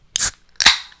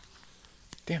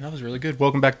Damn, that was really good.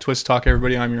 Welcome back to Twist Talk,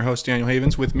 everybody. I'm your host, Daniel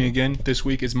Havens. With me again this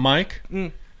week is Mike.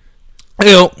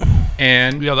 Hey,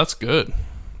 And yeah, that's good.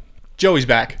 Joey's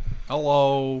back.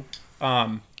 Hello.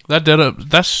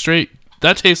 That's straight.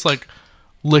 That tastes like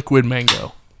liquid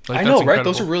mango. Like, I that's know, right?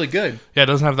 incredible. Those are really good. Yeah, it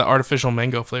doesn't have the artificial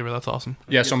mango flavor. That's awesome.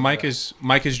 Yeah, so Mike is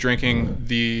drinking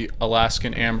the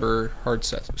Alaskan Amber hard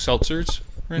seltzers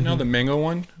right now, the mango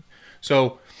one.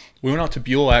 So we went out to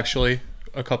Buell actually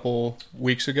a couple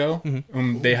weeks ago.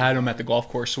 They had them at the golf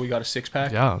course, so we got a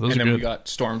 6-pack. Yeah, those and are then we good. got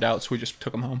stormed out, so we just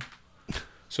took them home.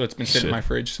 So it's been sitting in my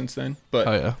fridge since then. But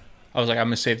Oh yeah, I was like, I'm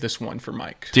gonna save this one for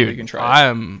Mike, so dude, we can try it. I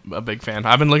am a big fan.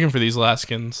 I've been looking for these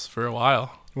Alaskans for a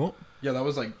while. Well, Yeah, that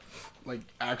was like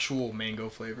actual mango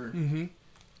flavor. Mm-hmm.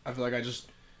 I feel like I just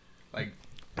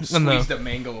squeezed the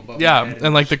mango above. Yeah, my head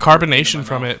and like the just put it in carbonation my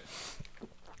from mouth.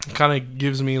 it kind of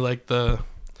gives me like the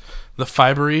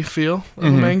fibery feel of the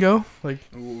mango. Like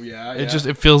Ooh, yeah.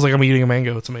 it feels like I'm eating a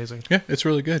mango. It's amazing. yeah, it's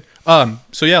really good.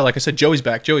 So yeah, like I said, Joey's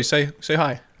back. Joey, say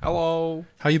hi. Hello.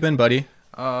 How you been, buddy?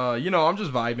 I'm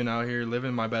just vibing out here,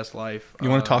 living my best life. You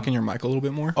want to talk in your mic a little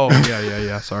bit more? Oh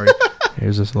yeah. Sorry.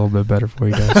 Here's this a little bit better for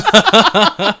you guys.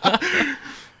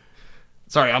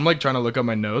 Sorry, I'm like trying to look up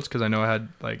my notes because I know I had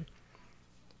like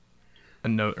a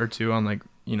note or two on like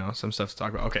some stuff to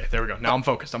talk about. Okay, there we go. Now I'm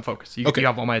focused. You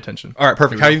have all my attention. All right,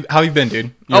 perfect. How you been,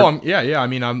 dude? Yeah. I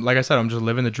mean, I'm like I said, I'm just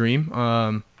living the dream.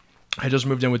 I just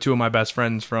moved in with two of my best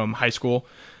friends from high school,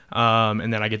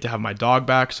 and then I get to have my dog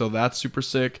back, so that's super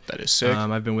sick. That is sick.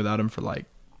 I've been without him for like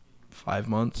 5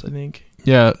 months, I think.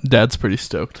 Yeah, Dad's pretty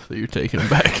stoked that you're taking him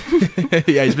back.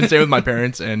 Yeah, he's been staying with my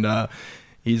parents, and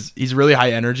he's really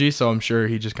high energy, so I'm sure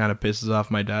he just kind of pisses off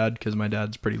my dad because my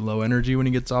dad's pretty low energy when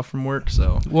he gets off from work.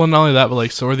 So Well, not only that, but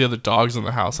like so are the other dogs in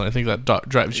the house, and I think that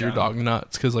drives your Yeah. dog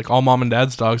nuts because like all mom and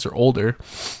dad's dogs are older,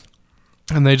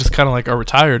 and they just kind of like are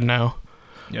retired now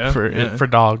for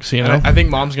dogs, you know. And I think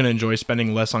mom's gonna enjoy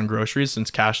spending less on groceries since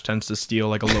Cash tends to steal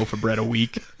like a loaf of bread a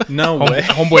week. No way.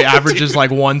 Homeboy averages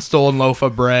like one stolen loaf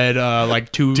of bread, like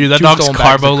two. Dude, that two dog's stolen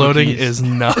bags of carbo loading cookies. is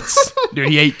nuts. Dude,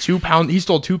 he ate 2 pounds. He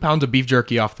stole 2 pounds of beef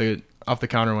jerky off the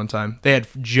counter one time.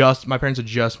 My parents had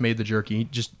just made the jerky. He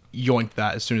just yoinked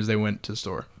that as soon as they went to the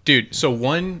store. Dude, so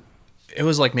it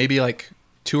was like maybe like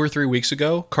 2 or 3 weeks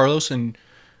ago, Carlos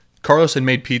had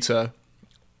made pizza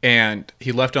and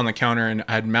he left it on the counter and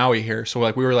I had Maui here. So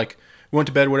like we went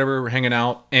to bed, whatever, we're hanging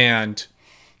out and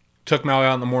took Maui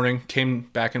out in the morning, came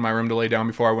back in my room to lay down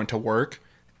before I went to work.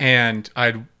 And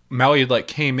Maui had like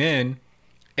came in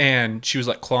and she was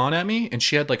like clawing at me and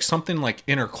she had like something like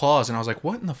in her claws and I was like,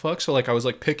 what in the fuck? So like I was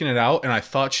like picking it out and I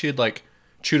thought she had like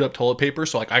chewed up toilet paper.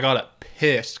 So like I got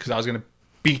pissed because I was going to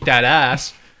beat that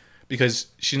ass because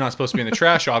she's not supposed to be in the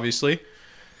trash, obviously.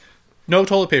 No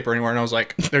toilet paper anywhere. And I was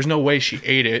like, there's no way she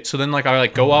ate it. So then like I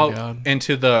like go out God.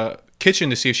 into the kitchen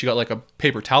to see if she got like a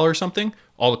paper towel or something.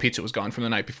 All the pizza was gone from the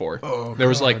night before. There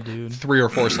was like 3 or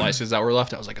 4 slices that were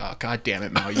left. I was like, oh, God damn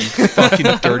it, Maui, you fucking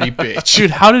dirty bitch. Dude,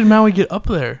 how did Maui get up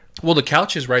there? Well, the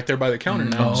couch is right there by the counter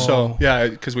now. So, yeah,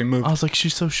 because we moved. I was like,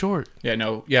 she's so short.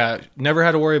 Yeah, never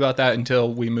had to worry about that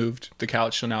until we moved the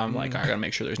couch. So now I'm like, I got to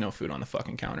make sure there's no food on the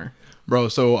fucking counter. Bro,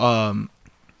 so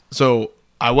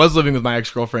I was living with my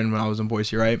ex-girlfriend when I was in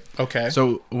Boise, right? Okay.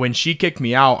 So when she kicked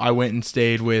me out, I went and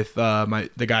stayed with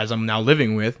the guys I'm now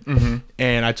living with,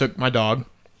 and I took my dog,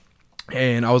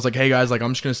 and I was like, hey guys, like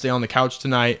I'm just gonna stay on the couch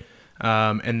tonight,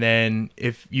 and then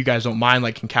if you guys don't mind,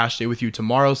 like can Cash stay with you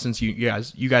tomorrow since you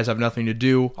guys have nothing to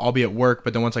do? I'll be at work,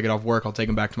 but then once I get off work, I'll take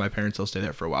him back to my parents. They'll stay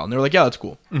there for a while, and they're like, yeah, that's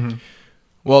cool.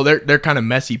 Well, they're kind of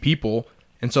messy people.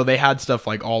 And so they had stuff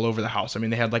like all over the house. I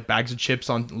mean, they had like bags of chips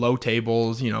on low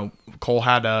tables. Cole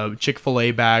had a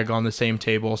Chick-fil-A bag on the same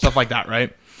table, stuff like that,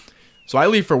 right? So I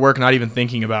leave for work not even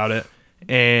thinking about it.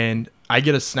 And I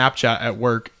get a Snapchat at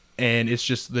work, and it's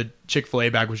just the Chick-fil-A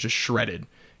bag was just shredded.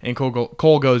 And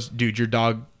Cole goes, dude, your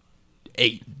dog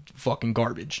ate fucking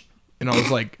garbage. And I was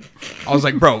like,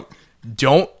 bro,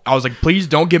 please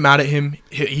don't get mad at him.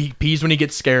 He pees when he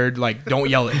gets scared. Like, don't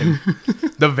yell at him.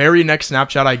 The very next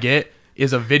Snapchat I get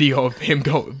is a video of him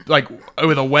go like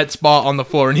with a wet spot on the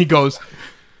floor, and he goes,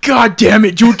 God damn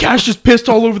it, dude, Cash just pissed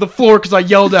all over the floor because I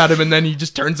yelled at him. And then he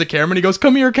just turns the camera and he goes,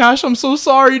 come here, Cash, I'm so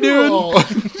sorry, dude.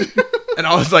 And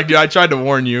I was like, dude, I tried to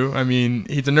warn you. I mean,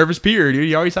 he's a nervous peer, dude.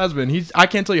 He always has been. I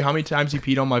can't tell you how many times he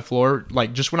peed on my floor,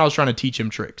 like just when I was trying to teach him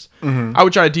tricks. I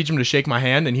would try to teach him to shake my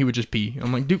hand and he would just pee.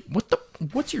 I'm like, dude,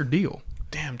 what's your deal?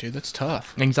 Damn, dude, that's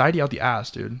tough. Anxiety out the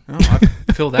ass, dude. Oh,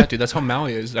 I feel that, dude. That's how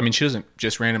Maui is. I mean, she doesn't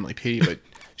just randomly pee, but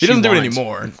She doesn't do it whines.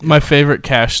 anymore. My favorite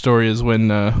Cash story is when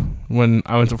I went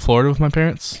to Florida with my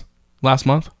parents last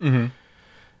month,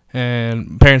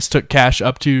 and parents took Cash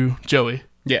up to Joey.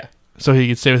 Yeah. so he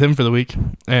could stay with him for the week.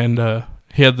 And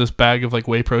he had this bag of like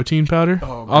whey protein powder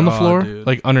on the floor, dude.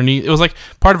 Like underneath. It was like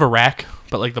part of a rack,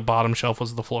 but like the bottom shelf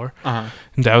was the floor. And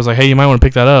Dad was like, "Hey, you might want to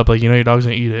pick that up. Like, your dog's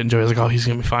gonna eat it." And Joey's like, "Oh, he's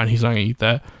gonna be fine. He's not gonna eat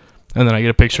that." And then I get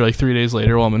a picture like 3 days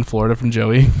later while I'm in Florida from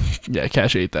Joey. Yeah,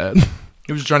 Cash ate that.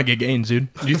 He was just trying to get gains,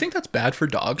 dude. Do you think that's bad for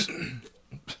dogs?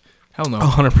 Hell no.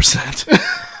 100%.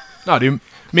 No, dude.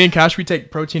 Me and Cash, we take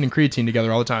protein and creatine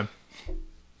together all the time.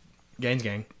 Gains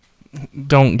gang.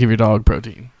 Don't give your dog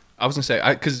protein. I was gonna say,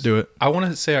 because do it. I want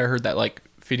to say I heard that like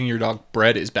feeding your dog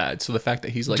bread is bad. So the fact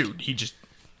that he's like, dude, he just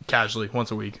casually once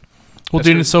a week. Well,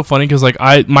 dude, it's so funny because like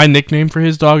my nickname for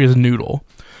his dog is Noodle,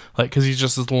 like because he's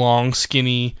just this long,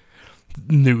 skinny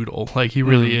noodle, like he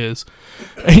really is,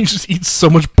 and he just eats so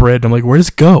much bread. I'm like, where does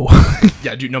it go?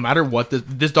 Yeah, dude. No matter what,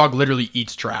 this dog literally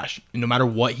eats trash. And no matter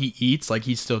what he eats, like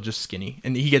he's still just skinny,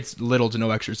 and he gets little to no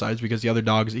exercise because the other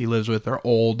dogs he lives with are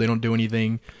old. They don't do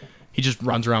anything. He just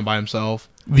runs around by himself.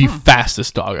 The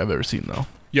fastest dog I've ever seen, though.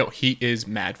 Yo, he is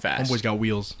mad fast. Homeboy's got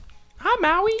wheels. Hi,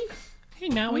 Maui. Hey,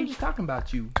 Maui. He's talking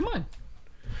about you. Come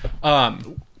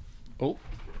on.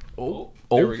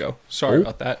 There we go. Sorry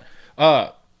about that.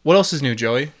 What else is new,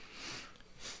 Joey?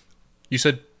 You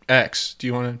said X. Do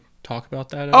you want to talk about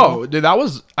that at all? Dude, that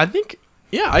was, I think,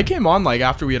 yeah, I came on like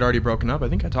after we had already broken up. I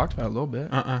think I talked about it a little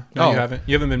bit. No, you haven't.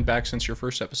 You haven't been back since your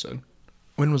first episode.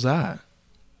 When was that?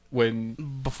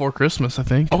 Before Christmas, I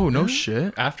think. Oh, no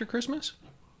shit. After Christmas?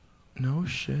 No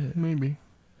shit. Maybe.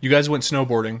 You guys went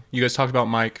snowboarding. You guys talked about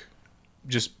Mike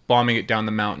just bombing it down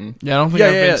the mountain. Yeah, I don't think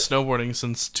I've been snowboarding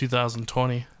since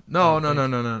 2020. No.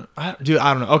 Dude,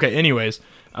 I don't know. Okay, anyways.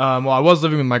 Well, I was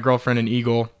living with my girlfriend in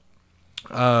Eagle.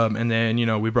 And then,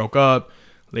 we broke up.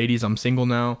 Ladies, I'm single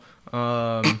now.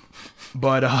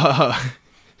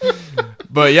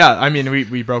 But yeah, I mean,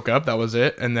 we broke up. That was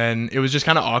it. And then it was just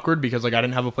kind of awkward because like I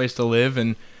didn't have a place to live,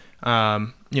 and I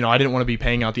didn't want to be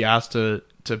paying out the ass to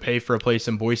pay for a place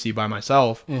in Boise by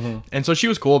myself. And so she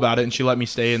was cool about it, and she let me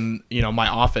stay in my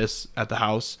office at the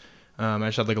house. I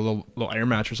just had like a little air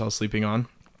mattress I was sleeping on.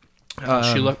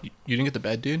 She left. You didn't get the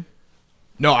bed, dude?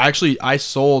 No, actually, I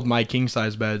sold my king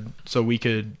size bed so we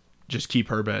could just keep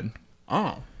her bed.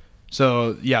 Oh.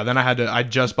 So yeah, then I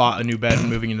just bought a new bed and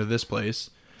moving into this place.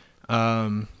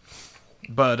 Yeah,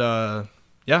 that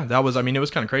was, it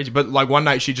was kind of crazy. But like one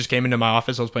night she just came into my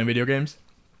office. I was playing video games.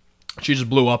 She just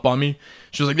blew up on me.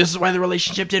 She was like, "This is why the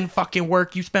relationship didn't fucking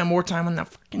work. You spent more time on that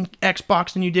fucking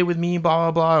Xbox than you did with me,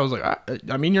 blah, blah, blah." I was like,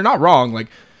 you're not wrong. Like,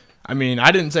 I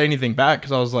didn't say anything back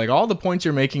because I was like, all the points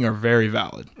you're making are very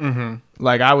valid.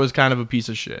 Like, I was kind of a piece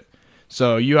of shit.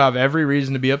 So you have every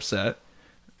reason to be upset.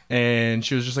 And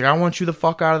she was just like, "I want you the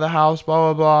fuck out of the house,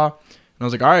 blah, blah, blah." And I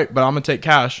was like, "All right, but I'm going to take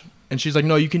Cash." And she's like,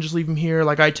 "No, you can just leave him here.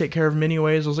 Like, I take care of him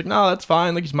anyways." I was like, "No, that's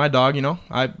fine. Like, he's my dog,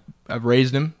 I've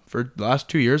raised him for the last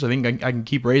 2 years. I think I can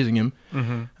keep raising him."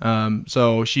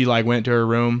 So she like went to her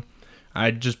room.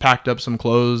 I just packed up some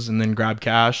clothes and then grabbed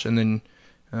Cash. And then,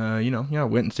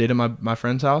 went and stayed at my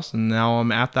friend's house. And now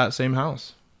I'm at that same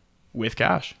house with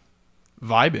Cash.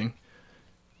 Vibing.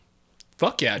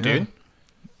 Fuck yeah, dude.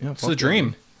 Yeah, it's the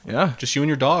dream. Yeah. Just you and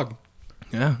your dog.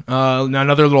 Yeah. Now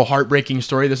another little heartbreaking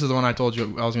story. This is the one I told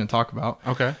you I was going to talk about.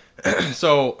 Okay.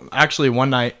 So actually one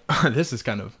night, this is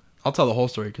I'll tell the whole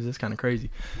story because it's kind of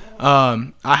crazy.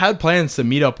 I had plans to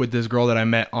meet up with this girl that I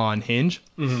met on Hinge.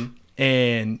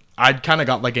 And I'd kind of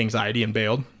got like anxiety and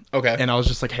bailed. Okay. And I was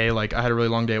just like, hey, like I had a really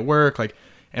long day at work. Like,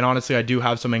 and honestly, I do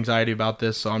have some anxiety about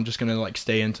this. So I'm just going to like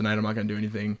stay in tonight. I'm not going to do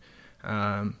anything,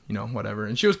 whatever.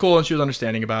 And she was cool and she was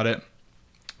understanding about it.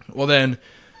 Well, then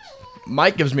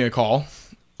Mike gives me a call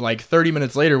like 30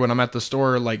 minutes later when I'm at the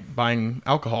store, like buying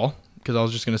alcohol because I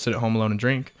was just going to sit at home alone and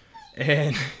drink.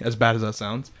 And as bad as that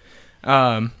sounds.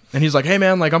 And he's like, "Hey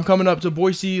man, like I'm coming up to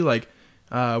Boise. Like,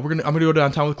 I'm going to go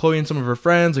downtown with Chloe and some of her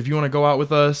friends. If you want to go out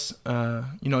with us,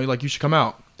 like you should come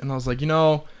out." And I was like,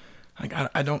 like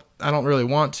I don't really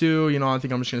want to, I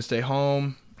think I'm just going to stay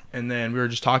home. And then we were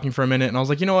just talking for a minute and I was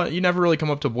like, "You know what? You never really come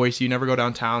up to Boise. You never go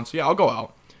downtown. So yeah, I'll go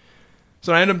out."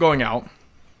 So I ended up going out,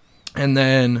 and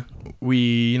then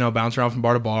we, bounce around from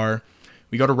bar to bar.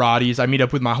 We go to Roddy's. I meet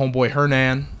up with my homeboy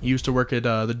Hernan. He used to work at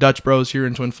the Dutch Bros here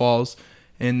in Twin Falls.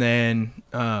 And then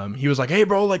he was like, "Hey,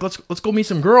 bro, like let's go meet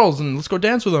some girls and let's go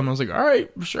dance with them." I was like, "All right,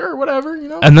 sure, whatever,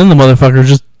 And then the motherfucker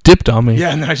just dipped on me. Yeah,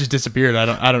 and then I just disappeared.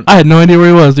 I had no idea where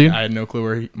he was, dude. I had no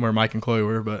clue where Mike and Chloe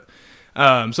were, but.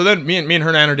 So then me and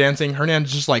Hernan are dancing.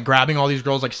 Hernan's just like grabbing all these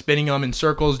girls, like spinning them in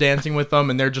circles, dancing with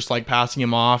them, and they're just like passing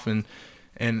him off, and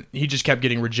And he just kept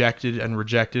getting rejected,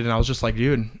 and I was just like,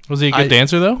 dude. Was he a good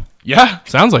dancer, though? Yeah.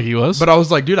 Sounds like he was. But I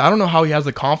was like, dude, I don't know how he has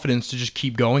the confidence to just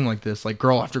keep going like this, like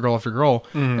girl after girl after girl.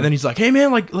 And then he's like, hey,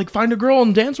 man, like find a girl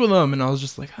and dance with them. And I was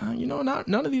just like,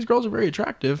 none of these girls are very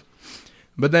attractive.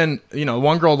 But then,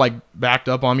 one girl, like, backed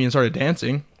up on me and started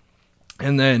dancing.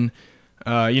 And then,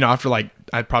 after, like,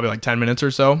 probably, like, 10 minutes or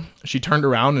so, she turned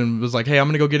around and was like, hey, I'm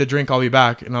going to go get a drink. I'll be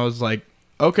back. And I was like,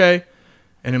 okay.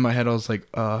 And in my head, I was like,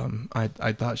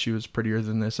 I thought she was prettier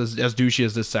than this, as douchey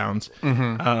as this sounds.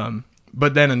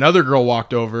 But then another girl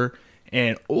walked over,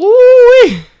 and,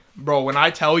 ooh, bro, when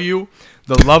I tell you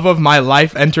the love of my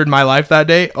life entered my life that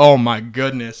day, oh, my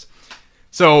goodness.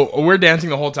 So we're dancing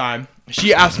the whole time.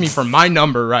 She asked me for my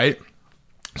number, right?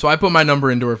 So I put my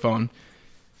number into her phone.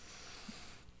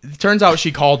 It turns out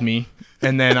she called me,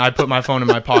 and then I put my phone in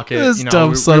my pocket. This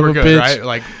dumb son of a bitch.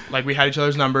 Right? Like we had each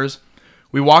other's numbers.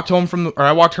 We walked home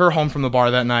I walked her home from the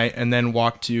bar that night, and then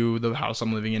walked to the house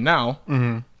I'm living in now.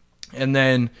 Mm-hmm. And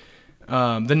then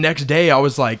the next day, I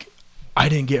was like, I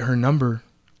didn't get her number.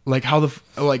 Like how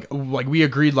like we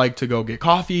agreed like to go get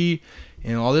coffee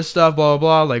and all this stuff, blah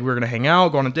blah blah. Like we were gonna hang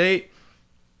out, go on a date.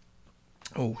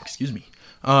 Oh, excuse me.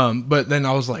 But then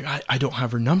I was like, I don't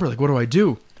have her number. Like, what do I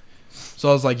do? So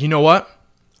I was like, you know what?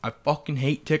 I fucking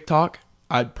hate TikTok.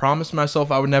 I promised myself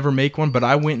I would never make one, but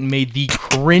I went and made the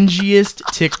cringiest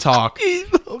TikTok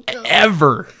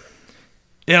ever.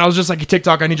 And I was just like,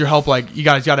 TikTok, I need your help. Like, you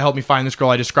guys got to help me find this girl.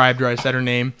 I described her. I said her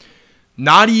name.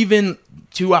 Not even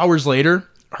 2 hours later,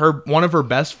 one of her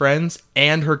best friends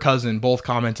and her cousin both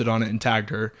commented on it and tagged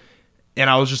her. And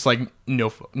I was just like,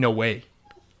 no way.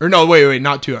 Or no, wait,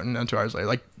 not 2 hours later.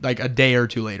 Like a day or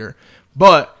two later.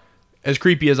 But as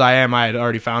creepy as I am, I had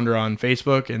already found her on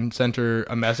Facebook and sent her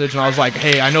a message. And I was like,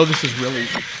 hey, I know this is really...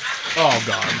 Oh,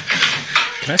 God.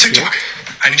 Can I TikTok,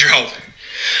 I need your help.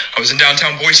 I was in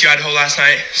downtown Boise, Idaho last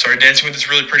night. Started dancing with this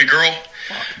really pretty girl.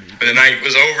 But the night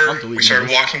was over. We started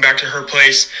walking back to her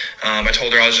place. I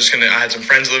told her I had some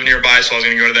friends live nearby, so I was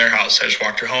going to go to their house. I just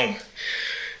walked her home.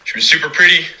 She was super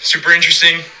pretty, super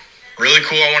interesting, really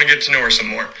cool. I want to get to know her some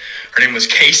more. Her name was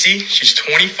Casey. She's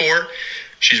 24.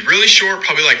 She's really short,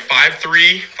 probably like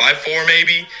 5'3", 5'4",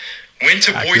 maybe. Went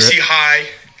to Boise High.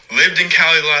 Lived in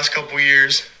Cali the last couple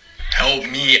years. Help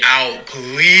me out,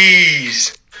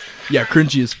 please. Yeah,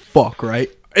 cringy as fuck,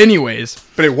 right? Anyways.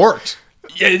 But it worked.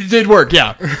 Yeah, it did work,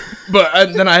 yeah.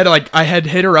 But then I had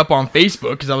hit her up on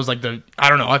Facebook because I was like,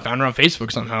 I found her on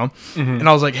Facebook somehow. Mm-hmm. And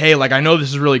I was like, hey, like, I know this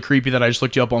is really creepy that I just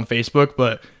looked you up on Facebook,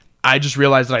 but I just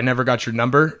realized that I never got your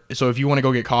number. So if you want to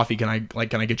go get coffee, can I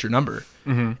get your number?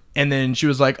 Mm-hmm. And then she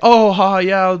was like, oh, haha,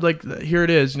 yeah, like, here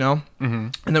it is, Mm-hmm.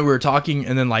 And then we were talking,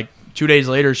 and then like 2 days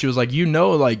later, she was like,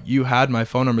 like, you had my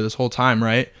phone number this whole time,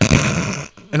 right?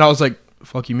 And I was like,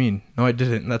 fuck you mean? No, I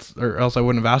didn't. Or else I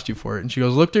wouldn't have asked you for it. And she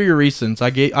goes, look through your recents.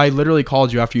 I literally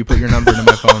called you after you put your number into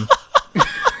my phone.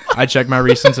 I checked my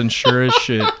recents, and sure as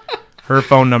shit, her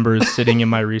phone number is sitting in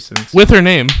my recents. With her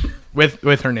name.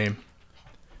 With her name.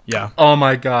 Yeah. Oh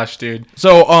my gosh, dude.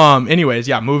 So, anyways,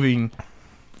 yeah, moving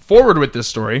forward with this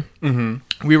story,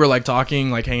 we were like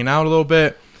talking, like hanging out a little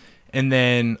bit, and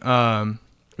then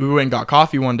we went and got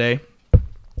coffee one day,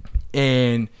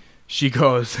 and she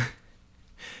goes,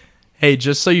 hey,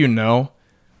 just so you know,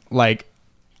 like,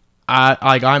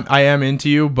 I am into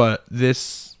you, but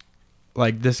this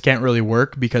can't really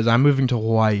work because I'm moving to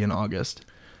Hawaii in August.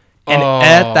 And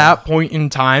at that point in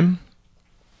time,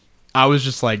 I was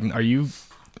just like, are you...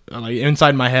 Like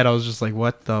inside my head, I was just like,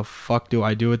 what the fuck do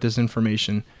I do with this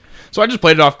information? So I just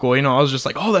played it off cool. I was just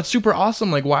like, oh, that's super awesome.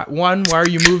 Like, why are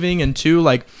you moving? And two,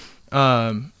 like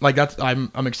that's,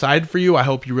 I'm excited for you. I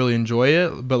hope you really enjoy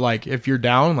it. But like, if you're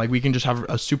down, like we can just have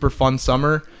a super fun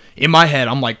summer. In my head,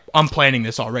 I'm like, I'm planning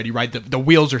this already, right? The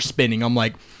wheels are spinning. I'm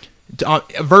like,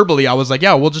 verbally, I was like,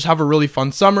 yeah, we'll just have a really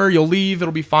fun summer. You'll leave.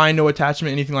 It'll be fine. No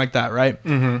attachment, anything like that, right?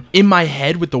 Mm-hmm. In my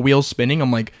head with the wheels spinning,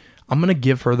 I'm like, I'm going to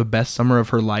give her the best summer of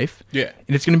her life. Yeah.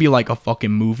 And it's going to be like a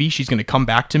fucking movie. She's going to come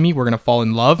back to me. We're going to fall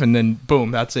in love. And then,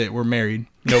 boom, that's it. We're married.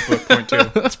 Notebook point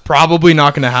 2. It's probably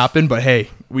not going to happen. But, hey,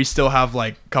 we still have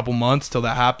like a couple months till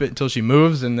that happens, till she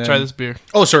moves. And then try this beer.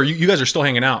 Oh, so you guys are still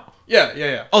hanging out?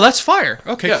 Yeah. Oh, that's fire.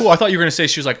 Okay, yeah. Cool. I thought you were going to say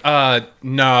she was like,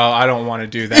 no, I don't want to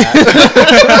do that.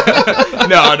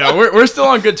 No. We're still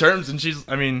on good terms.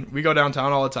 And we go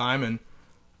downtown all the time. And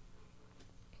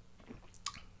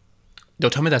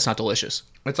don't tell me that's not delicious.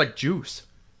 It's like juice.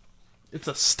 It's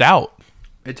a stout.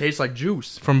 It tastes like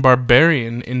juice. From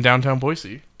Barbarian in downtown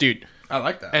Boise. Dude. I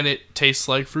like that. And it tastes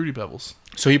like Fruity Pebbles.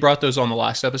 So he brought those on the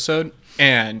last episode,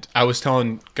 and I was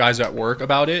telling guys at work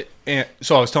about it. And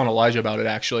so I was telling Elijah about it,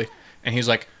 actually. And he's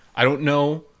like, I don't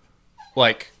know,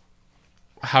 like,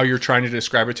 how you're trying to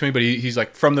describe it to me, but he's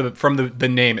like, from the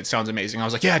name, it sounds amazing. I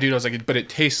was like, yeah, dude. I was like, but it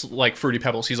tastes like Fruity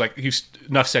Pebbles. He's like,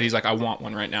 enough said. He's like, I want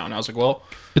one right now. And I was like, well,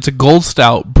 it's a gold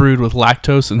stout brewed with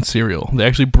lactose and cereal. They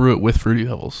actually brew it with Fruity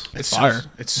Pebbles. It's fire.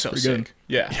 It's so sick. Good.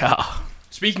 Yeah.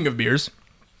 Speaking of beers,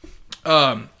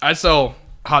 I sell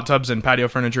hot tubs and patio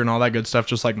furniture and all that good stuff,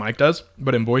 just like Mike does,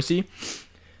 but in Boise.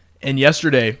 And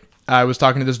yesterday, I was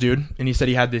talking to this dude, and he said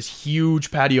he had this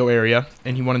huge patio area,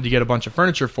 and he wanted to get a bunch of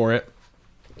furniture for it.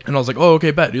 And I was like, oh,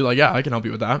 okay, bet, dude. Like, yeah, I can help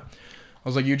you with that. I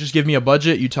was like, you just give me a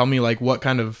budget. You tell me, like, what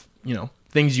kind of,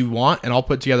 things you want, and I'll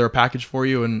put together a package for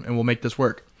you, and we'll make this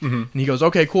work. Mm-hmm. And he goes,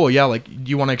 okay, cool. Yeah, like, do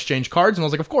you want to exchange cards? And I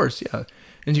was like, of course, yeah.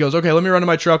 And he goes, okay, let me run to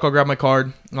my truck. I'll grab my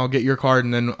card, and I'll get your card,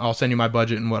 and then I'll send you my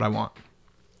budget and what I want.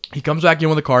 He comes back in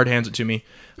with a card, hands it to me.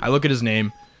 I look at his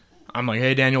name. I'm like,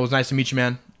 hey, Daniel, it was nice to meet you,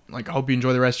 man. Like, I hope you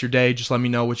enjoy the rest of your day. Just let me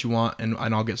know what you want, and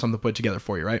I'll get something put together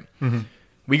for you, right? Mm-hmm.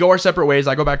 We go our separate ways.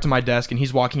 I go back to my desk, and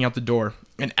he's walking out the door.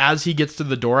 And as he gets to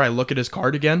the door, I look at his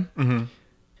card again. Mm-hmm.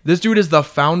 This dude is the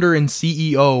founder and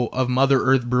CEO of Mother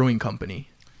Earth Brewing Company.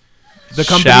 The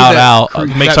company Shout out.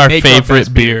 Makes our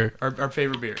favorite beer. Our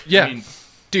favorite beer. Yeah. I mean,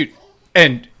 dude,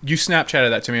 and you Snapchatted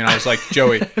that to me, and I was like,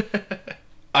 Joey,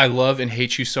 I love and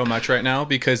hate you so much right now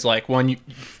because, like,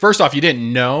 first off, you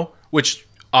didn't know, which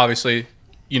obviously,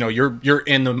 you're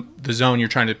in the zone. You're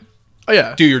trying to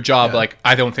do your job. Yeah. Like,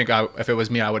 I don't think if it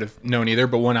was me, I would have known either.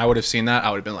 But when I would have seen that, I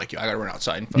would have been like, I got to run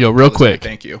outside. And real quick.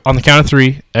 Thank you. On the count of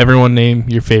 3, everyone name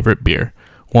your favorite beer.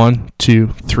 1, 2,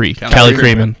 3. Cali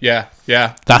Creamin'. Yeah.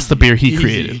 That's the beer he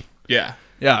created. Yeah.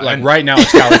 Like, right now,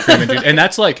 it's Cali Creamin', dude. And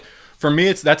that's like, for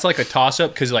me, that's like a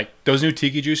toss-up because, like, those new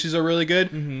Tiki Juices are really good.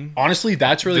 Mm-hmm. Honestly,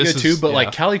 that's really good too. But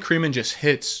like, Cali Creamin' just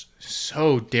hits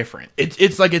so different.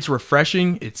 It's like, it's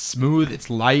refreshing. It's smooth. It's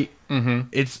light. Mm-hmm.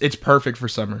 It's perfect for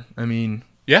summer. I mean,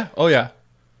 yeah. Oh yeah.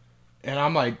 And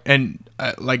I'm like,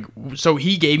 so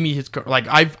he gave me his card. Like,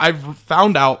 I've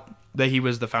found out that he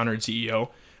was the founder and CEO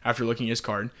after looking at his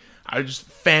card. I just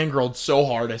fangirled so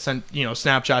hard. I sent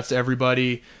Snapchats to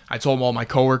everybody. I told all my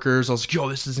coworkers. I was like, yo,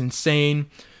 this is insane.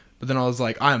 But then I was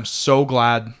like, I am so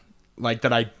glad, like,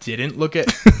 that I didn't look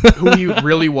at who he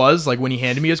really was, like, when he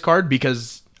handed me his card,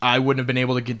 because I wouldn't have been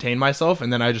able to contain myself,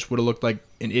 and then I just would have looked like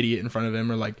an idiot in front of him,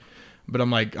 but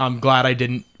I'm like, I'm glad I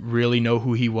didn't really know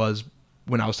who he was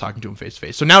when I was talking to him face to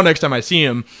face. So now next time I see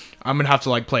him, I'm going to have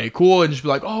to, like, play it cool and just be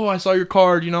like, oh, I saw your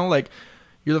card, like,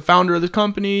 you're the founder of the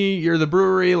company, you're the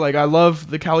brewery, like, I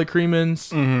love the Cali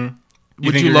Creamins. Mm-hmm.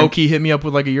 Would you low-key hit me up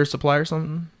with, like, a year's supply or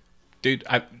something? Dude,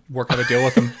 I work out a deal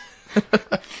with him.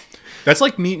 That's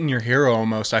like meeting your hero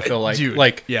almost. I feel like, dude,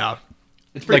 like, yeah,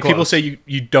 it's like close. People say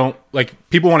you don't, like,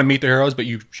 people want to meet their heroes, but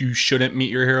you shouldn't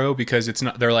meet your hero because it's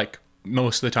not. They're like,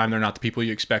 most of the time they're not the people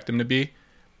you expect them to be.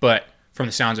 But from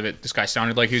the sounds of it, this guy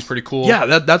sounded like he was pretty cool.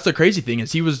 Yeah, that's the crazy thing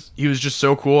is he was just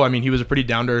so cool. I mean, he was a pretty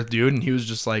down to earth dude, and he was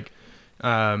just like,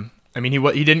 I mean,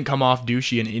 he didn't come off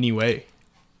douchey in any way,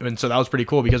 and so that was pretty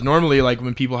cool because normally, like,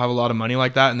 when people have a lot of money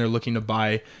like that and they're looking to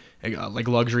buy like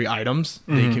luxury items,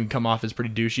 mm-hmm. they can come off as pretty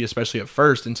douchey, especially at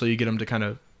first, until you get them to kind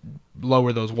of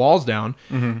lower those walls down.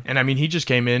 Mm-hmm. And I mean, he just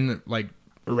came in like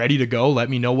ready to go, let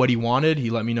me know what he wanted. He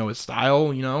let me know his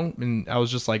style, and I was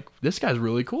just like, this guy's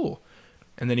really cool.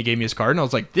 And then he gave me his card, and I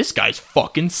was like, this guy's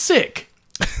fucking sick.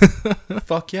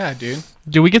 Fuck yeah, dude.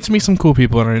 Dude, we get to meet some cool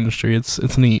people in our industry.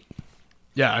 It's neat.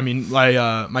 Yeah, I mean, like,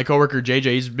 my coworker JJ,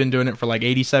 he's been doing it for like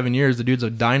 87 years. The dude's a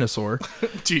dinosaur.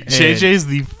 Dude, JJ's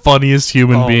the funniest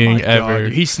human being ever.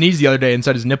 He sneezed the other day and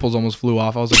said his nipples almost flew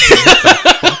off. I was like,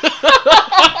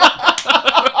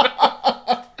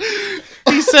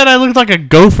 he said I looked like a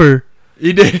gopher.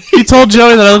 He did. He told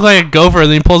Joey that I look like a gopher, and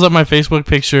then he pulls up my Facebook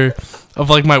picture of,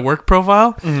 like, my work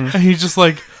profile, mm-hmm. and he just,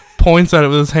 like, points at it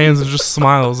with his hands and just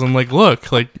smiles and, like,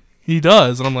 look, like, he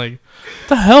does. And I'm like, what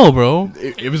the hell, bro?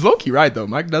 It was low-key right, though.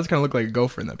 Mike does kind of look like a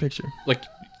gopher in that picture. Like,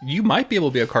 you might be able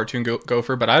to be a cartoon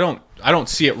gopher, but I don't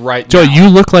see it right Joe, now. you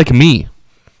look like me.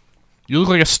 You look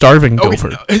like a starving gopher.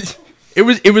 No.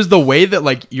 It was the way that,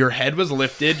 like, your head was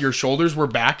lifted, your shoulders were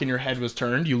back, and your head was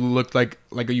turned. You looked like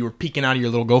you were peeking out of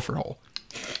your little gopher hole.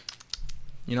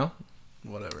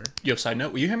 Whatever. Yo, side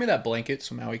note, will you hand me that blanket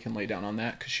so Maui can lay down on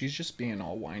that? Because she's just being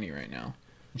all whiny right now.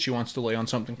 She wants to lay on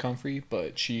something comfy,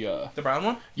 but she... The brown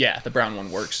one? Yeah, the brown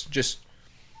one works. Just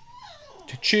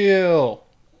to chill.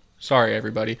 Sorry,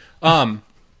 everybody.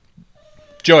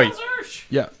 Joey.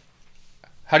 Yeah.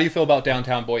 How do you feel about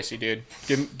downtown Boise, dude?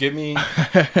 Give me...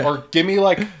 or give me,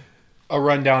 like, a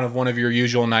rundown of one of your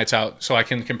usual nights out so I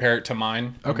can compare it to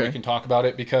mine. Okay. We can talk about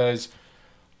it because...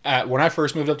 when I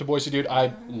first moved up to Boise, dude,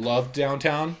 I loved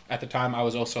downtown. At the time, I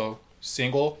was also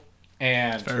single.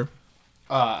 And... Fair.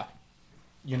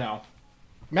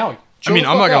 Maui, I mean,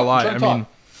 I'm not gonna lie. I mean,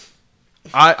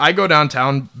 I go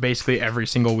downtown basically every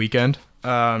single weekend.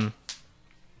 But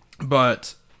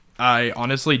I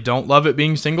honestly don't love it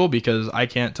being single because I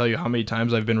can't tell you how many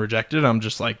times I've been rejected. I'm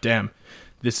just like, damn,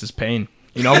 this is pain.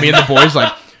 You know, me and the boys,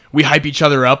 like, we hype each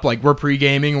other up. Like, we're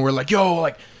pre-gaming and we're like, yo,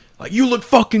 like you look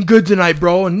fucking good tonight,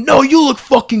 bro. And no, you look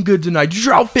fucking good tonight.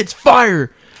 Your outfit's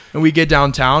fire. And we get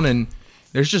downtown and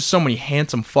there's just so many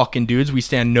handsome fucking dudes. We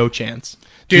stand no chance.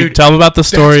 Dude, tell them about the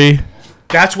story.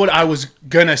 That's what I was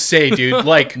gonna say, dude.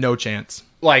 Like, No chance.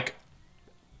 Like,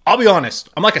 I'll be honest.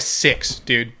 I'm like a 6,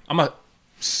 dude. I'm a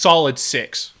solid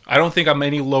 6. I don't think I'm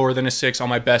any lower than a 6. On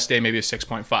my best day, maybe a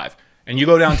 6.5. And you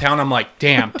go downtown, I'm like,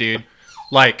 damn, dude.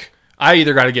 Like, I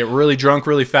either got to get really drunk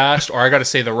really fast or I got to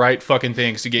say the right fucking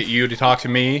things to get you to talk to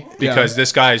me because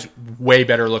this guy's way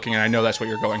better looking and I know that's what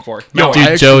you're going for. Yo,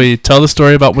 dude, Joey, tell the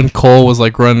story about when Cole was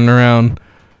like running around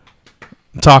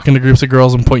talking to groups of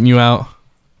girls and pointing you out.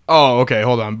 Oh, okay,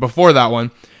 hold on. Before that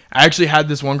one, I actually had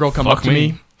this one girl come up to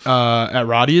me at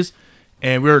Roddy's,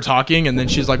 and we were talking, and then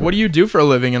she's like, what do you do for a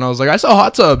living? And I was like, I sell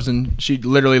hot tubs, and she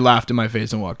literally laughed in my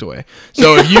face and walked away.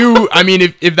 So if you, I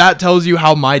mean, if that tells you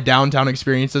how my downtown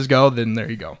experiences go, then there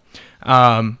you go.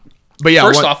 But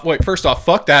yeah, first off,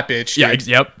 fuck that bitch. Dude.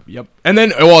 Yeah, yep. And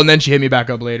then she hit me back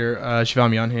up later. She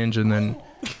found me on Hinge, and then...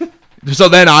 So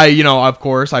then I, you know, of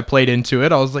course, I played into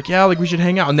it. I was like, yeah, like we should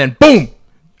hang out. And then, boom,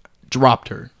 dropped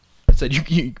her. I said,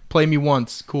 you play me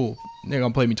once. Cool. They're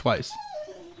going to play me twice.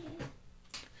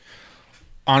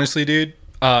 Honestly, dude,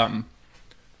 when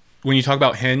you talk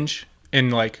about Hinge,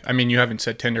 and like, I mean, you haven't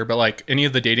said Tinder, but like any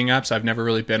of the dating apps I've never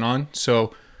really been on.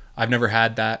 So I've never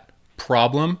had that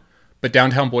problem. But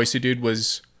downtown Boise, dude,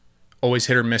 was always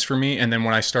hit or miss for me. And then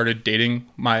when I started dating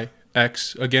my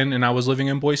ex again and I was living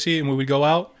in Boise and we would go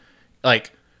out,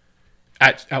 like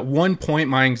at one point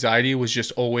my anxiety was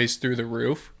just always through the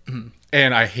roof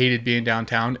and I hated being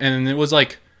downtown. And it was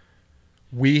like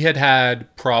we had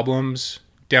problems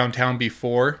downtown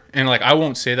before, and like I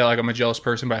won't say that like I'm a jealous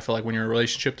person, but I feel like when you're in a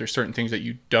relationship there's certain things that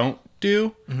you don't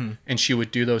do, and she would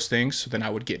do those things, so then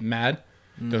I would get mad.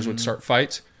 Those would start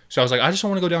fights. So I was like, I just don't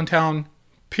want to go downtown,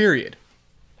 period.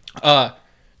 The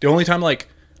only time like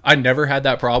I never had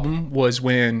that problem was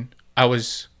when I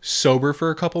was sober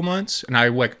for a couple months, and I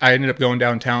ended up going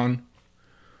downtown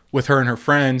with her and her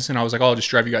friends, and I was like, oh, I'll just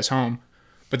drive you guys home.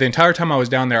 But the entire time I was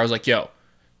down there, I was like, yo,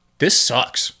 this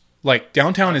sucks. Like,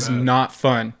 downtown is not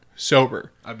fun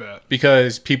sober. I bet.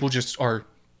 Because people just are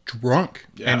drunk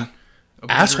and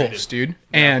assholes, dude. Yeah.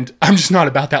 And I'm just not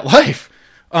about that life.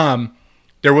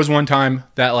 There was one time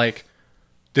that, like,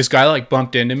 this guy, like,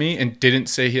 bumped into me and didn't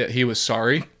say he was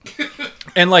sorry.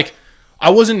 And, like, I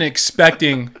wasn't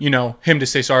expecting, you know, him to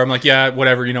say sorry. I'm like, yeah,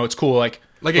 whatever, you know, it's cool. Like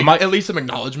at least some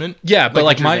acknowledgement. Yeah, but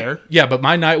like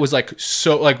my night was like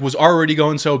was already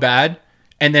going so bad.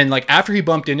 And then like after he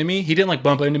bumped into me, he didn't like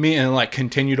bump into me and like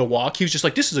continue to walk. He was just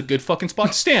like, this is a good fucking spot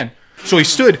to stand. So he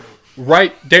stood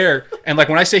right there. And like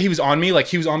when I say he was on me, like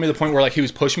he was on me to the point where like he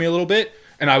was pushing me a little bit.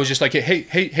 And I was just like,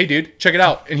 hey, dude, check it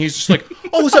out. And he's just like,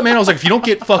 oh, what's up, man? I was like, if you don't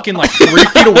get fucking like 3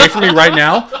 feet away from me right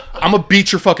now, I'm gonna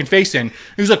beat your fucking face in.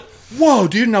 He was like, whoa,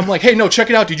 dude. And I'm like, hey, no, check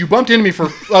it out, dude. You bumped into me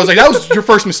I was like, that was your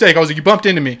first mistake. I was like, you bumped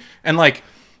into me. And like,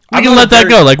 I can let that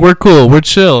go. Like, we're cool. We're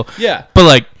chill. Yeah. But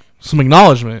like, some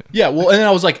acknowledgement. Yeah. Well, and then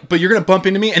I was like, but you're going to bump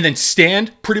into me and then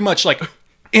stand pretty much like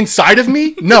inside of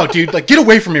me? No, dude, like get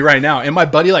away from me right now. And my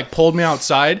buddy like pulled me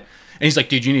outside and he's like,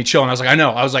 dude, you need to chill. And I was like, I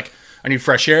know. I was like, I need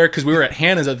fresh air because we were at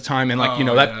Hannah's at the time and like,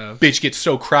 that bitch gets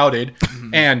so crowded.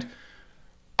 And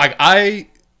I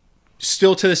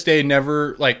still to this day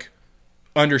never like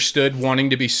understood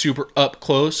wanting to be super up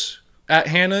close at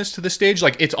Hannah's to the stage.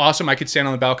 Like, it's awesome. I could stand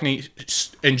on the balcony,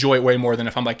 enjoy it way more than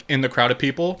if I'm like in the crowd of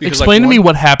people. Because, explain to me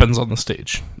what happens on the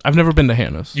stage. I've never been to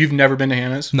Hannah's. You've never been to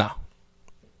Hannah's? No.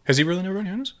 Has he really never been to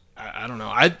Hannah's? I don't know.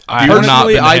 I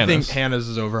personally, I think Hannah's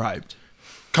is overhyped.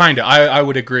 Kinda. I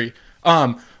would agree.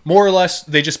 More or less,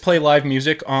 they just play live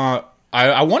music.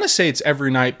 I want to say it's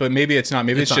every night, but maybe it's not.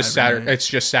 Maybe it's just Saturday. It's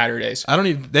just Saturdays.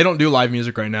 They don't do live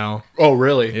music right now. Oh,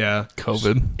 really? Yeah.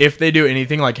 COVID. If they do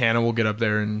anything, like Hannah will get up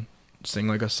there and sing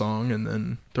like a song and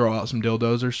then throw out some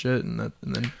dildos or shit and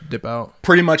then dip out.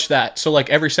 Pretty much that. So like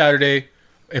every Saturday,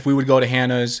 if we would go to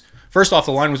Hannah's, first off,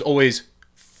 the line was always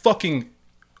fucking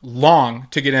long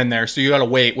to get in there. So you got to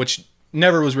wait, which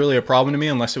never was really a problem to me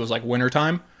unless it was like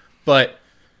wintertime. But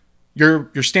you're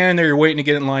standing there, you're waiting to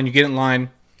get in line, you get in line.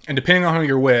 And depending on who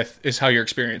you're with is how your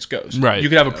experience goes. Right. You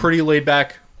could have a pretty laid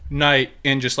back night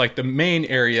in just like the main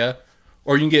area,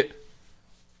 or you can get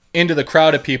into the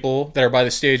crowd of people that are by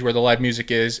the stage where the live music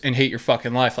is and hate your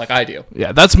fucking life like I do.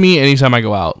 Yeah, that's me anytime I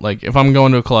go out. Like if I'm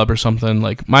going to a club or something,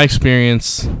 like my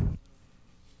experience,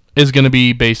 is going to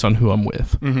be based on who I'm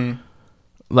with. Mm-hmm.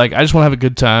 Like, I just want to have a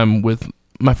good time with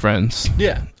my friends.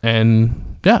 Yeah.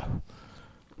 And, yeah.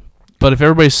 But if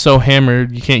everybody's so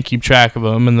hammered, you can't keep track of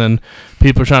them, and then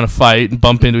people are trying to fight and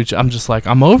bump into each other, I'm just like,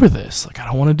 I'm over this. Like, I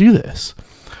don't want to do this.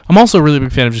 I'm also a really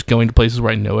big fan of just going to places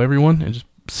where I know everyone and just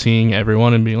seeing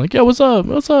everyone and being like, yeah, what's up?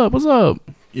 What's up? What's up?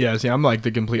 Yeah, see, I'm like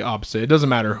the complete opposite. It doesn't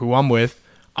matter who I'm with.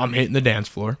 I'm hitting the dance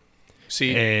floor.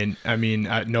 See, and I mean,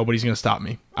 nobody's gonna stop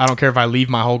me. I don't care if I leave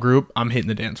my whole group. I'm hitting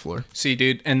the dance floor. See,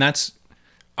 dude, and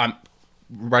I'm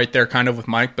right there, kind of with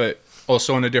Mike, but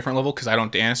also on a different level because I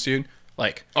don't dance, dude.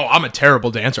 Like, oh, I'm a terrible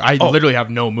dancer. I literally have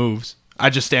no moves. I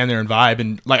just stand there and vibe,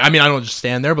 and like, I mean, I don't just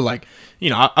stand there, but like, you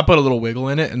know, I put a little wiggle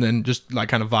in it, and then just like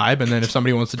kind of vibe, and then if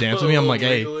somebody wants to dance with me, I'm like,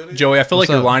 hey, Joey, I feel like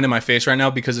you're lying to my face right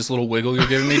now because this little wiggle you're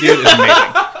giving me, dude, is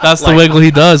amazing. That's the wiggle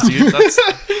he does, dude.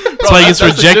 That's why he gets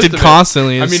rejected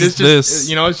constantly. I mean, it's just this.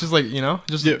 You know, it's just like, you know,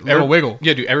 just a little wiggle.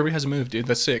 Yeah, dude, everybody has a move, dude.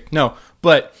 That's sick. No,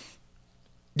 but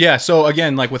yeah, so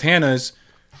again, like with Hannah's,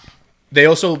 they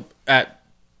also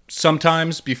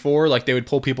sometimes before, like they would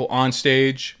pull people on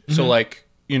stage. Mm-hmm. So like,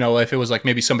 you know, if it was like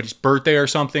maybe somebody's birthday or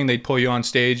something, they'd pull you on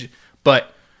stage.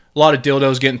 But a lot of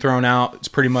dildos getting thrown out. It's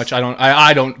pretty much,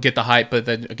 I don't get the hype, but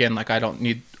then again, like I don't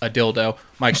need a dildo.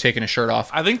 Mike's taking his shirt off.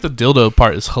 I think the dildo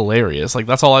part is hilarious. Like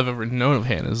that's all I've ever known of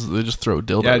Hannah's. They just throw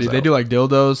dildos. Yeah, dude, out. they do like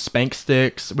dildos, spank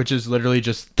sticks, which is literally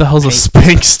just the hell's a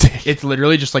spank stick? It's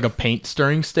literally just like a paint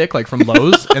stirring stick, like from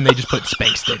Lowe's, and they just put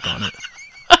spank stick on it.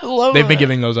 I love They've been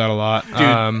giving those out a lot,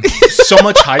 dude. So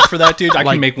much hype for that, dude. I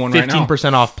like can make one right now.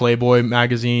 15% off Playboy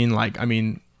magazine. Like, I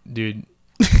mean, dude.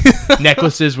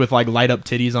 Necklaces with like light up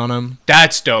titties on them.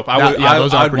 That's dope. I'd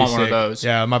want one of those.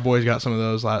 Yeah, my boys got some of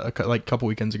those like a couple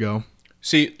weekends ago.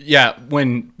 See, yeah,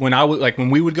 when I would like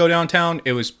when we would go downtown,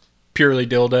 it was purely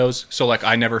dildos. So like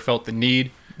I never felt the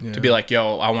need to be like,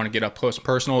 yo, I want to get up close and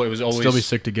personal. It was always still be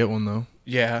sick to get one though.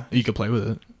 Yeah, you could play with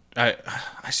it. I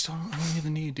don't need the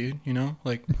need, dude. You know,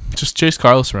 like just chase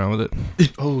Carlos around with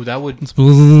it. Oh, that would.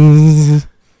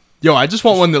 Yo, I just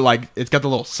want one that like it's got the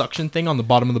little suction thing on the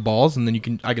bottom of the balls, and then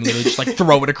I can literally just like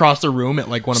throw it across the room at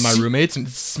like one of my roommates and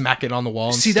smack it on the wall.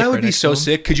 And see, that would be so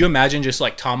sick. Could you imagine just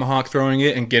like tomahawk throwing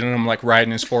it and getting him like right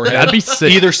in his forehead? That'd be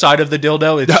sick. Either side of the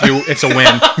dildo, it's a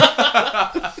win.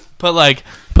 Put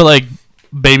like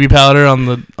baby powder on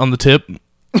the tip,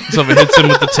 so if it hits him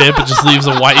with the tip, it just leaves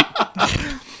a white.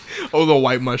 Oh, the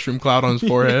white mushroom cloud on his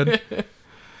forehead.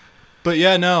 But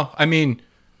yeah, no, I mean.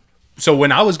 So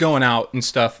when I was going out and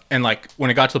stuff, and like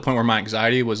when it got to the point where my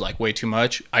anxiety was like way too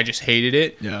much, I just hated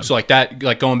it. Yeah. So like that,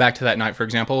 like going back to that night, for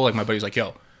example, like my buddy's like,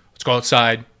 yo, let's go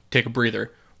outside, take a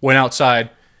breather. Went outside,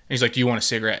 and he's like, do you want a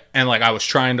cigarette? And like I was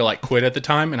trying to like quit at the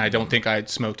time, and I don't think I had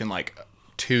smoked in like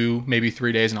 2, maybe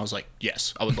 3 days, and I was like,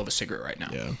 yes, I would love a cigarette right now.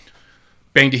 Yeah.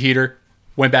 Banged a heater,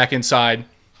 went back inside,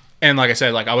 and like I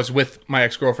said, like I was with my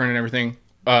ex-girlfriend and everything,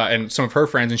 and some of her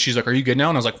friends, and she's like, are you good now?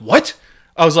 And I was like, what?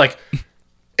 I was like...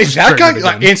 Is that guy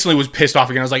like instantly was pissed off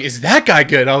again? I was like, is that guy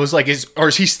good? I was like, is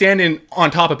he standing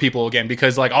on top of people again?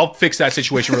 Because like I'll fix that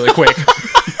situation really quick.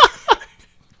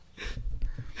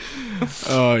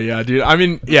 Oh yeah, dude. I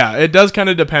mean, yeah, it does kind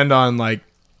of depend on like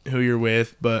who you're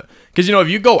with, but because you know if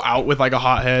you go out with like a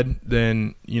hothead,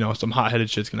 then you know some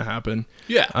hot-headed shit's gonna happen.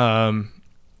 Yeah.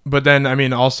 But then I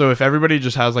mean, also if everybody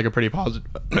just has like a pretty positive,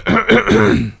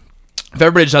 if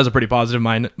everybody just has a pretty positive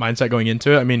mindset going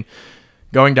into it, I mean.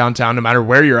 Going downtown, no matter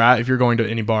where you're at, if you're going to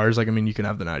any bars, like, I mean, you can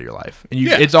have the night of your life. And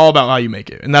it's all about how you make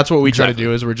it. And that's what we try to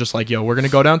do is we're just like, yo, we're going to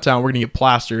go downtown. We're going to get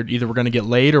plastered. Either we're going to get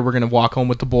laid or we're going to walk home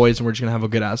with the boys and we're just going to have a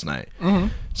good-ass night. Mm-hmm.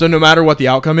 So no matter what the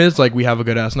outcome is, like, we have a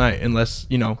good-ass night. Unless,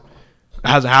 you know, it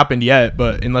hasn't happened yet,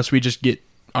 but unless we just get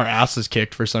our asses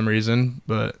kicked for some reason.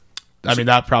 But, I mean,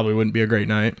 that probably wouldn't be a great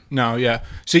night. No, yeah.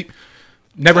 See...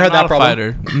 Never had that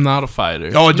problem. I'm not a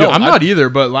fighter. Oh, dude, I'm not either.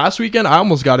 But last weekend, I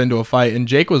almost got into a fight, and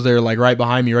Jake was there, like right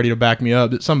behind me, ready to back me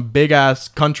up. Some big ass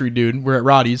country dude. We're at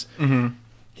Roddy's. Mm-hmm.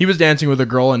 He was dancing with a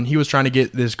girl, and he was trying to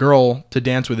get this girl to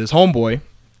dance with his homeboy.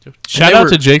 Shout out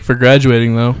to Jake for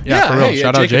graduating, though. Yeah, for real. Hey,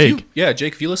 Shout out Jake.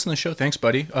 Jake, if you listen to the show, thanks,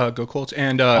 buddy. Go Colts.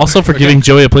 And also for giving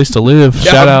Joey a place to live.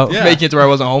 Shout out, making it to where I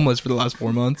wasn't homeless for the last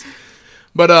 4 months.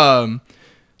 But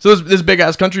So this big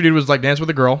ass country dude was like dancing with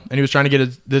a girl, and he was trying to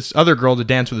get this other girl to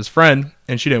dance with his friend,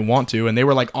 and she didn't want to, and they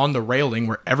were like on the railing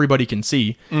where everybody can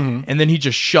see, and then he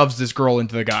just shoves this girl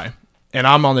into the guy, and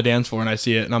I'm on the dance floor and I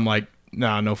see it, and I'm like,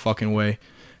 nah, no fucking way,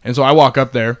 and so I walk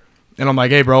up there, and I'm like,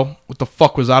 hey bro, what the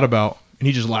fuck was that about? And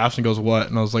he just laughs and goes, what?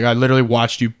 And I was like, I literally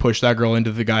watched you push that girl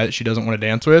into the guy that she doesn't want to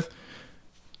dance with.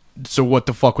 So what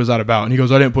the fuck was that about? And he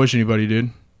goes, I didn't push anybody, dude.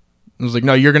 I was like,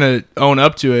 no, you're gonna own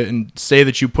up to it and say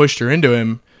that you pushed her into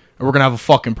him. We're going to have a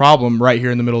fucking problem right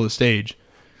here in the middle of the stage.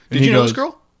 And Did you know this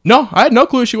girl? No, I had no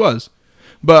clue who she was.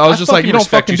 But I was just like, you don't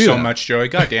fucking do so that. much, Joey.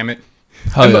 God damn it.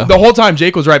 The whole time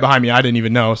Jake was right behind me. I didn't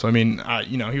even know. So, I mean,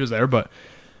 he was there. But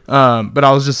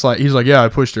I was just like, he's like, yeah, I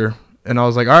pushed her. And I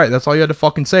was like, all right, that's all you had to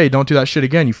fucking say. Don't do that shit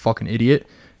again, you fucking idiot.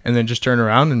 And then just turned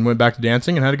around and went back to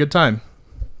dancing and had a good time.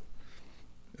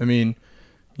 I mean,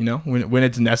 when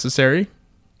it's necessary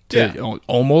to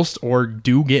almost or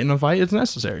do get in a fight, it's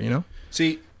necessary,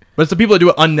 See, but it's the people that do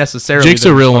it unnecessarily. Jake's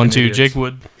a real one too. Idiots. Jake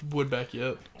would back you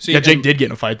up. See, yeah, Jake did get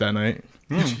in a fight that night.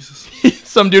 Jesus.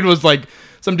 Some dude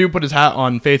put his hat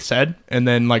on Faith's head and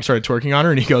then like started twerking on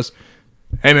her, and he goes,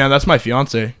 "Hey man, that's my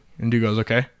fiance." And dude goes,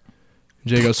 "Okay." And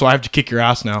Jay goes, "So I have to kick your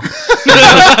ass now."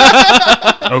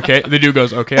 Okay. The dude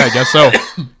goes, "Okay, I guess so."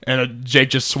 And Jake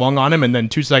just swung on him, and then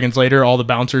 2 seconds later, all the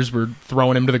bouncers were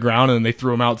throwing him to the ground, and then they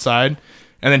threw him outside.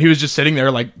 And then he was just sitting there,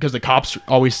 like, because the cops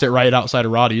always sit right outside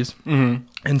of Roddy's. Mm-hmm.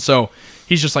 And so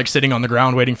he's just, like, sitting on the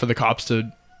ground waiting for the cops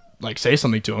to, like, say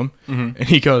something to him. Mm-hmm. And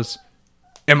he goes,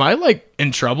 "Am I, like,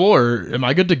 in trouble, or am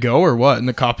I good to go, or what?" And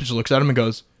the cop just looks at him and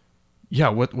goes, "Yeah,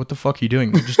 what the fuck are you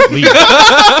doing? Just leave."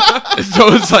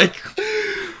 So it's like,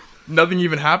 nothing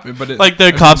even happened. But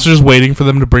the cops are just waiting for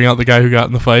them to bring out the guy who got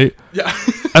in the fight. Yeah.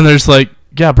 And they're just like,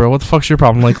 "Yeah, bro, what the fuck's your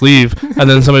problem? Like, leave." And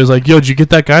then somebody was like, "Yo, did you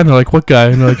get that guy?" And they're like, "What guy?"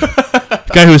 And they're like,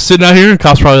 "The guy who was sitting out here." And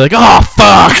cops probably like, "Oh,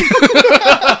 fuck."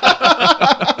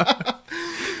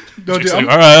 No, dude, like,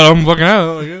 all right, I'm fucking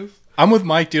out, I guess. I'm with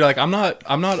Mike, dude. Like, I'm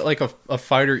not like a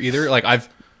fighter either. Like,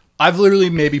 I've literally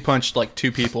maybe punched like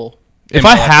 2 people. If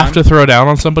I have to throw down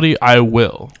on somebody, I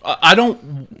will. I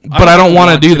don't. But I don't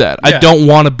want to do that. Yeah. I don't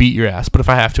want to beat your ass. But if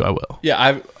I have to, I will.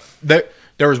 Yeah,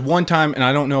 there was one time, and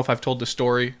I don't know if I've told the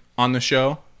story on the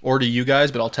show or to you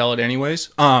guys, but I'll tell it anyways.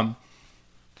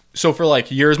 So for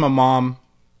like years, my mom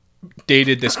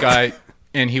dated this guy,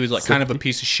 and he was like kind of a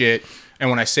piece of shit. And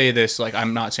when I say this, like,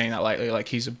 I'm not saying that lightly. Like,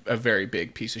 he's a very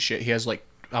big piece of shit. He has like,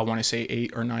 I want to say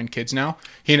 8 or 9 kids now.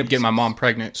 He ended up getting my mom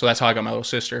pregnant, so that's how I got my little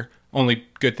sister. Only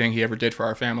good thing he ever did for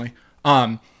our family.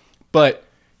 But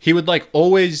he would like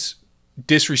always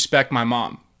disrespect my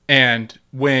mom. And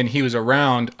when he was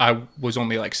around, I was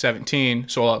only like 17.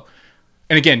 So,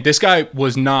 and again, this guy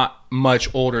was not much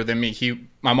older than me.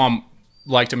 My mom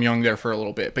liked him young there for a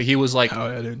little bit, but he was like,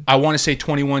 I want to say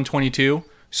 21, 22.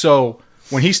 So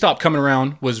when he stopped coming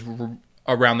around was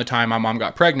around the time my mom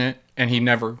got pregnant, and he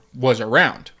never was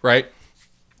around, right?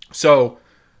 So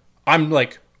I'm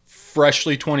like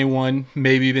freshly 21,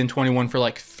 maybe been 21 for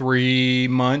like 3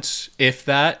 months, if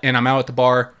that, and I'm out at the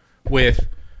bar with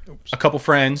a couple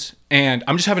friends, and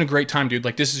I'm just having a great time, dude.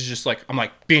 Like, this is just like, I'm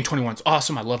like, being 21 is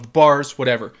awesome. I love the bars,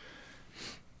 whatever.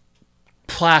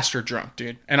 Plaster drunk,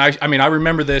 dude. And I mean, I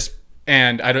remember this,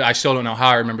 and I still don't know how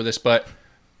I remember this, but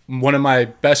one of my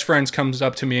best friends comes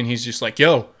up to me, and he's just like,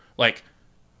 "Yo, like,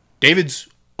 David's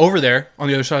over there on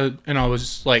the other side." And I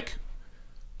was like,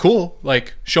 "Cool,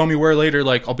 like, show me where later,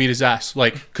 like, I'll beat his ass."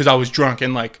 Like, because I was drunk,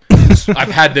 and like,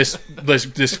 I've had this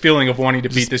feeling of wanting to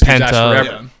beat this dude's ass forever.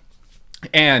 Yeah.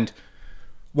 And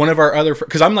one of our other,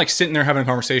 because I'm like sitting there having a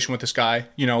conversation with this guy,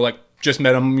 like, just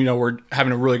met him, we're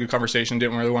having a really good conversation,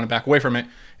 didn't really want to back away from it.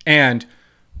 And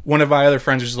one of my other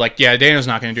friends was just like, "Yeah, Daniel's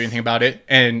not going to do anything about it."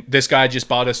 And this guy just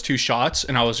bought us 2 shots,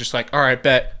 and I was just like, "All right,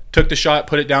 bet." Took the shot,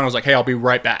 put it down. I was like, "Hey, I'll be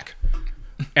right back."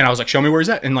 And I was like, "Show me where he's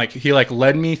at." And like, he like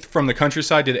led me from the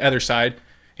countryside to the other side.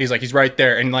 He's like, "He's right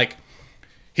there." And like,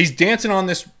 he's dancing on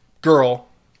this girl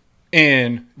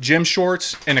in gym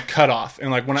shorts and a cutoff.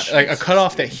 And like, a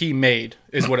cutoff that he made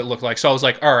is what it looked like. So I was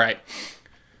like, all right.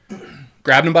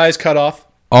 Grabbed him by his cutoff.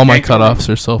 All my cutoffs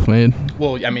are self-made.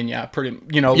 Well, I mean, yeah, pretty,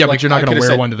 Yeah, like, but you're not going to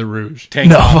wear one to the Rouge.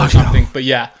 Tank top or something. But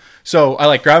yeah. So I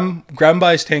like grab him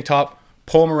by his tank top,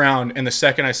 pull him around, and the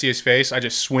second I see his face, I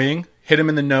just swing, hit him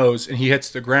in the nose, and he hits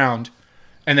the ground.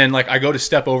 And then like I go to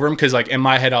step over him because like in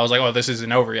my head I was like, "Oh, this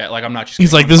isn't over yet." Like, I'm not just.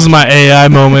 He's like, "This is my AI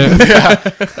moment."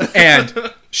 Yeah.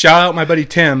 And shout out my buddy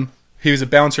Tim. He was a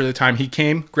bouncer at the time. He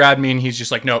came, grabbed me, and he's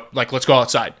just like, "Nope, like, let's go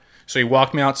outside." So he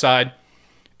walked me outside,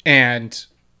 and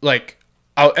like,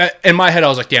 in my head I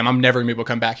was like, "Damn, I'm never gonna be able to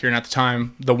come back here." And at the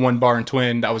time, the one bar in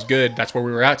Twin that was good. That's where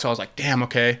we were at. So I was like, "Damn,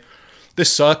 okay,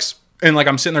 this sucks." And like,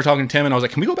 I'm sitting there talking to Tim, and I was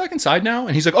like, "Can we go back inside now?"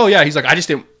 And he's like, "Oh yeah." He's like, "I just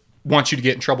didn't want you to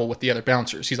get in trouble with the other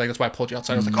bouncers." He's like, "That's why I pulled you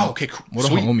outside." I was like, "Oh, okay, cool. What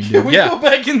sweet." a homie, dude. We go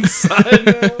back inside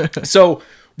now. So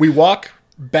we walk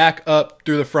back up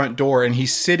through the front door, and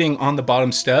he's sitting on the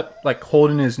bottom step, like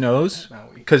holding his nose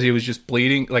because he was just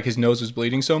bleeding, like his nose was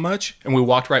bleeding so much. And we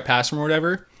walked right past him or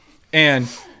whatever. And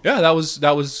yeah, that was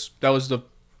the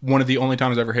one of the only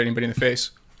times I ever hit anybody in the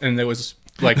face. And it was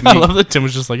like, me. I love that Tim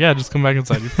was just like, "Yeah, just come back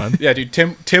inside, you're fine." Yeah, dude,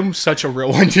 Tim's such a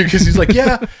real one, dude, because he's like,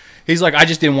 "Yeah." he's like, I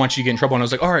just didn't want you to get in trouble. And I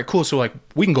was like, all right, cool. So like,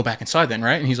 we can go back inside then,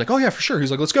 right? And he's like, oh yeah, for sure.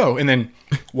 He's like, let's go. And then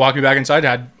walked me back inside,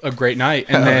 had a great night.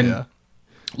 And then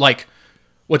like,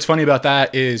 what's funny about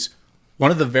that is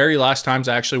one of the very last times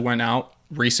I actually went out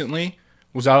recently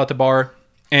was out at the bar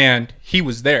and he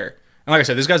was there. And like I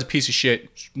said, this guy's a piece of shit.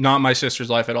 Not my sister's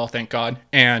life at all, thank God.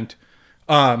 And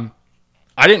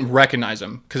I didn't recognize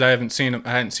him because I hadn't seen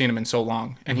him in so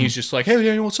long. And he's just like, hey,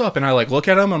 Daniel, what's up? And I like look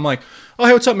at him. I'm like, oh,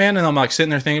 hey, what's up, man? And I'm like sitting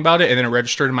there thinking about it. And then it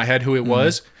registered in my head who it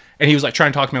was. And he was like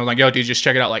trying to talk to me. I was like, yo, dude, just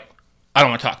check it out. Like, I don't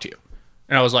want to talk to you.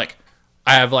 And I was like,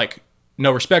 I have like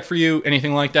no respect for you,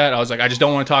 anything like that. I was like, I just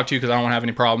don't want to talk to you because I don't want to have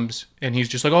any problems. And he's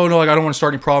just like, oh, no, like I don't want to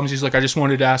start any problems. He's like, I just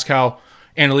wanted to ask how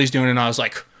Annalise doing. And I was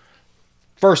like,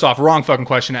 first off, wrong fucking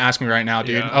question to ask me right now,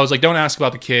 dude. Yeah. I was like, don't ask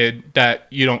about the kid that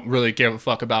you don't really give a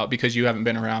fuck about because you haven't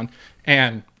been around.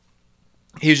 And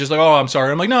he's just like, oh, I'm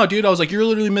sorry. I'm like, no, dude. I was like, you're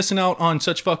literally missing out on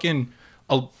such fucking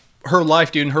her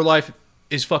life, dude. And her life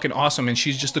is fucking awesome. And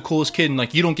she's just the coolest kid. And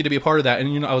like, you don't get to be a part of that.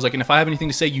 And, you know, I was like, and if I have anything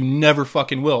to say, you never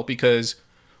fucking will, because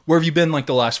where have you been like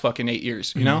the last fucking 8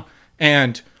 years, you know?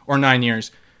 And, or 9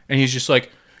 years. And he's just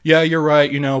like, yeah, you're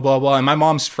right, you know, blah, blah. And my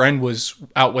mom's friend was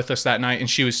out with us that night, and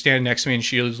she was standing next to me, and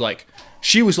she was like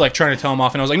trying to tell him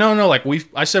off. And I was like, no, like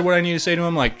I said what I need to say to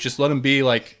him. Like, just let him be.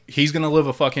 Like, he's going to live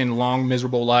a fucking long,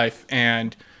 miserable life.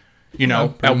 And, you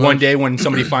know, one day when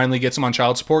somebody finally gets him on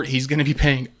child support, he's going to be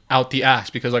paying out the ass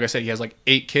because, like I said, he has like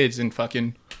 8 kids and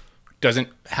fucking doesn't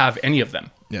have any of them.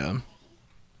 Yeah.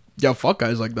 Yeah, fuck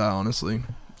guys like that, honestly.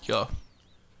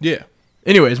 Yeah.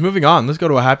 Anyways, moving on. Let's go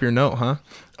to a happier note, huh?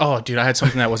 Oh, dude, I had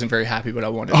something that wasn't very happy, but I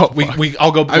wanted. I'll go.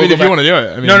 If you want to do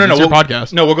it, I mean, no, it's your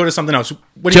podcast. No, we'll go to something else.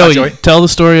 What do you got, Joey? Tell the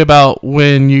story about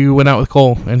when you went out with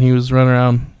Cole and he was running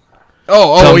around.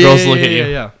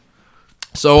 Yeah.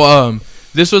 So,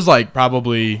 this was like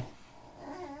probably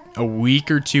a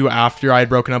week or two after I had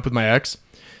broken up with my ex,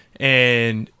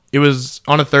 and it was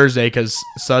on a Thursday because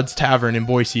Sud's Tavern in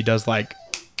Boise does like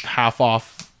half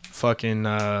off fucking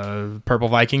Purple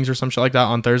Vikings or some shit like that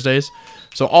on Thursdays.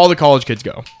 So all the college kids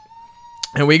go,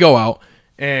 and we go out,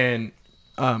 and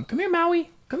come here, Maui,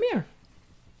 come here.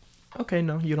 Okay,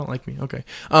 no, you don't like me. Okay.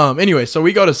 Anyway, so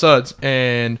we go to Suds,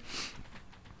 and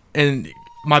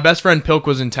my best friend Pilk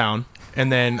was in town,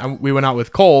 and then we went out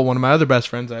with Cole, one of my other best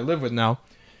friends that I live with now.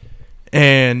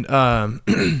 And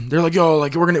they're like, yo,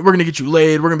 like we're gonna get you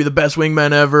laid. We're gonna be the best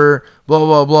wingmen ever. Blah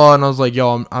blah blah. And I was like,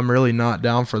 yo, I'm really not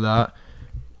down for that.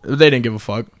 They didn't give a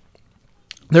fuck.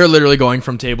 They're literally going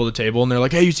from table to table, and they're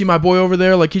like, hey, you see my boy over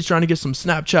there? Like, he's trying to get some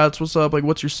Snapchats. What's up? Like,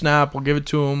 what's your snap? I'll give it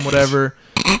to him. Whatever.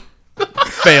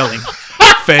 Failing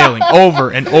over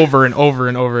and over and over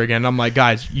and over again. I'm like,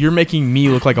 guys, you're making me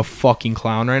look like a fucking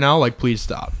clown right now. Like, please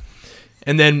stop.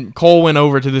 And then Cole went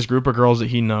over to this group of girls that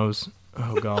he knows.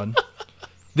 Oh God.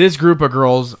 This group of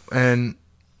girls, and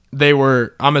they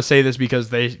were, I'm going to say this because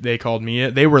they called me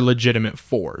it. They were legitimate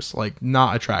 4s, like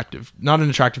not attractive, not an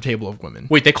attractive table of women.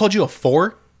 Wait, they called you a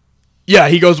 4? Yeah,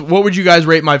 he goes, what would you guys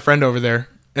rate my friend over there?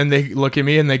 And they look at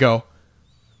me and they go,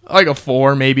 like a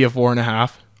 4, maybe a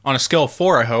 4.5. On a scale of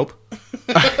 4, I hope.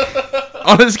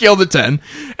 On a scale to 10.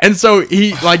 And so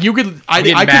he, like, you could, I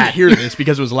couldn't hear this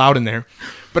because it was loud in there,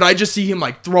 but I just see him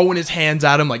like throwing his hands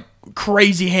at him, like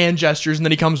crazy hand gestures. And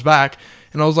then he comes back.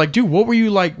 And I was like, dude, what were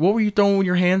you throwing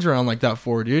your hands around like that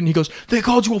for, dude? And he goes, they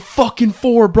called you a fucking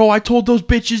 4, bro. I told those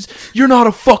bitches, you're not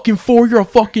a fucking 4, you're a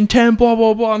fucking 10, blah,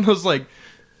 blah, blah. And I was like,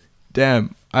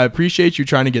 damn, I appreciate you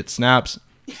trying to get snaps,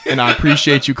 and I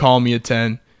appreciate you calling me a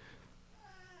 10,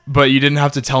 but you didn't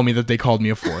have to tell me that they called me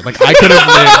a 4. Like, I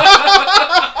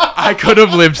could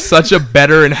have lived such a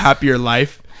better and happier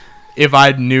life if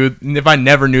I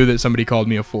never knew that somebody called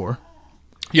me a 4.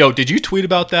 Yo, did you tweet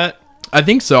about that? I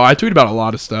think so. I tweet about a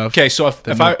lot of stuff. Okay, so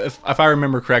if I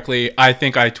remember correctly, I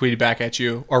think I tweeted back at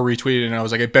you or retweeted, and I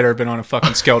was like, it better have been on a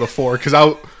fucking scale to 4, because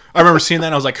I remember seeing that,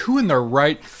 and I was like, who in their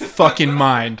right fucking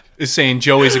mind is saying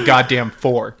Joey's a goddamn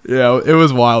 4? Yeah, it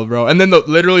was wild, bro. And then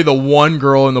literally the one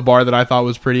girl in the bar that I thought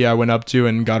was pretty, I went up to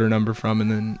and got her number from,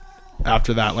 and then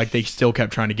after that, like, they still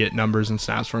kept trying to get numbers and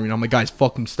snaps from me. And I'm like, guys,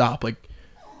 fucking stop. Like,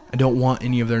 I don't want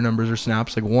any of their numbers or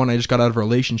snaps. Like, 1, I just got out of a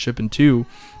relationship, and 2,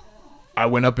 I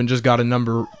went up and just got a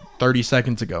number 30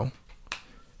 seconds ago.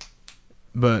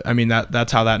 But I mean,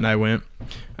 that's how that night went.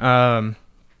 I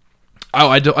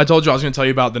told you I was going to tell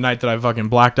you about the night that I fucking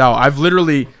blacked out.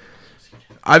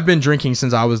 I've been drinking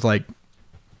since I was like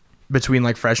between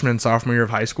like freshman and sophomore year of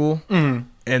high school. Mm-hmm.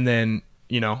 And then,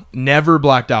 you know, never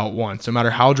blacked out once, no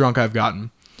matter how drunk I've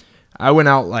gotten. I went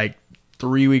out like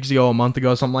 3 weeks ago, a month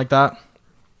ago, something like that.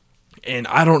 And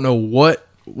I don't know what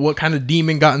kind of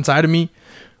demon got inside of me,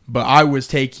 but I was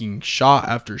taking shot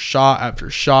after shot after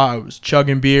shot. I was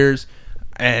chugging beers.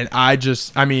 And I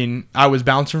was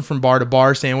bouncing from bar to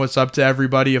bar saying what's up to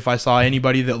everybody. If I saw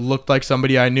anybody that looked like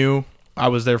somebody I knew, I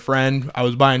was their friend. I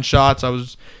was buying shots. I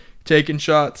was taking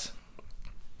shots.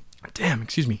 Damn,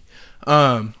 excuse me.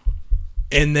 And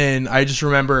then I just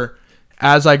remember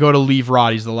as I go to leave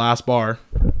Roddy's, the last bar,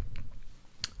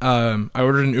 I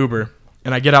ordered an Uber.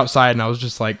 And I get outside and I was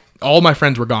just like, all my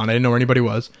friends were gone. I didn't know where anybody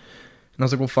was. And I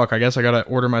was like, well, fuck, I guess I got to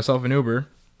order myself an Uber.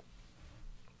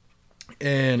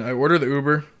 And I order the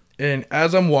Uber. And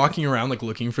as I'm walking around, like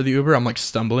looking for the Uber, I'm like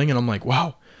stumbling. And I'm like,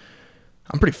 wow,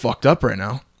 I'm pretty fucked up right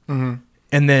now. Mm-hmm.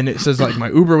 And then it says like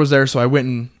my Uber was there. So I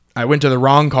went to the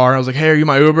wrong car. I was like, hey, are you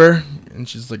my Uber? And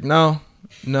she's like, no,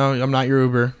 I'm not your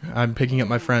Uber. I'm picking up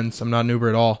my friends. I'm not an Uber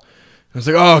at all. And I was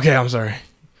like, oh, okay, I'm sorry.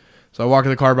 So I walk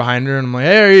in the car behind her, and I'm like,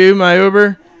 hey, are you my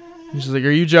Uber? And she's like, are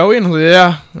you Joey? And I was like,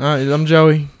 yeah, I'm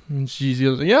Joey. And she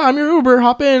goes, yeah, I'm your Uber.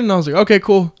 Hop in. And I was like, okay,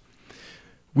 cool.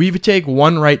 We take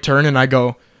one right turn, and I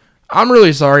go, I'm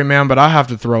really sorry, ma'am, but I have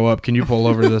to throw up. Can you pull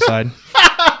over to the side?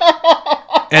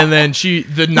 And then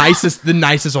the nicest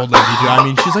old lady, dude. I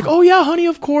mean, she's like, oh, yeah, honey,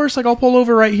 of course. Like, I'll pull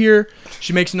over right here.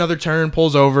 She makes another turn,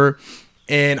 pulls over,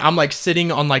 and I'm, like,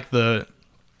 sitting on, like the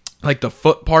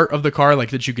foot part of the car,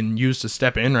 like that you can use to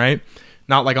step in, right?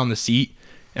 Not like on the seat.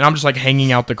 And I'm just like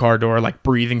hanging out the car door, like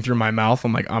breathing through my mouth.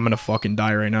 I'm like, I'm gonna fucking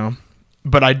die right now.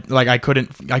 But I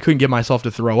couldn't get myself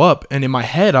to throw up. And in my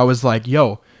head, I was like,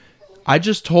 yo, I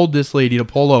just told this lady to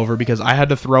pull over because I had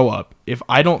to throw up. If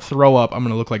I don't throw up, I'm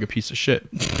gonna look like a piece of shit.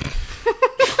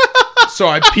 So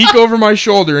I peek over my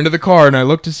shoulder into the car and I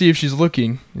look to see if she's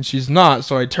looking, and she's not.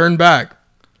 So I turn back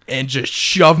and just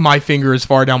shoved my finger as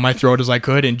far down my throat as I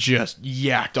could and just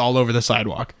yacked all over the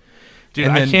sidewalk. Dude,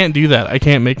 I can't do that. I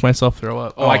can't make myself throw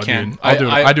up. Oh, I can. I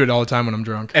do it all the time when I'm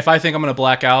drunk. If I think I'm going to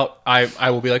black out, I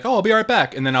will be like, oh, I'll be right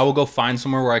back. And then I will go find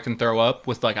somewhere where I can throw up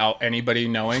without anybody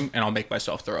knowing, and I'll make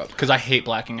myself throw up. Because I hate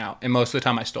blacking out. And most of the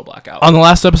time, I still black out. On the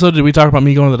last episode, did we talk about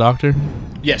me going to the doctor?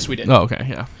 Yes, we did. Oh,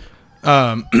 okay,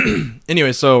 yeah.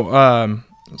 Anyway, so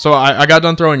I got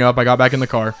done throwing up. I got back in the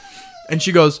car. And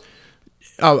she goes...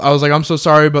 I was like, I'm so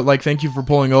sorry, but like, thank you for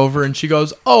pulling over. And she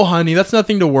goes, oh, honey, that's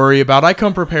nothing to worry about. I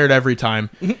come prepared every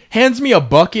time. Hands me a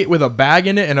bucket with a bag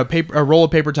in it and a roll of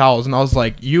paper towels. And I was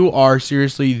like, you are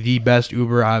seriously the best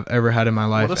Uber I've ever had in my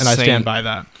life. And I stand by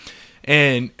that.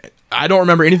 And I don't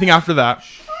remember anything after that.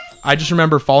 I just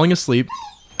remember falling asleep.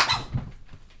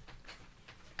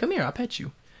 Come here, I'll pet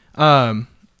you.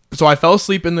 So I fell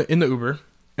asleep in the Uber,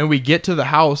 and we get to the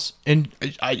house, and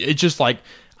it just like,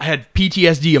 I had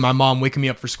PTSD and my mom waking me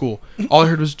up for school. All I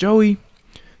heard was, Joey,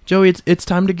 it's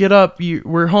time to get up.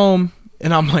 We're home.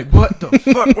 And I'm like, what the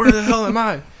fuck? Where the hell am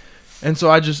I? And so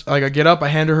I just, like, I get up, I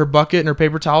hand her bucket and her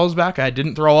paper towels back. I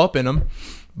didn't throw up in them,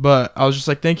 but I was just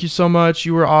like, thank you so much.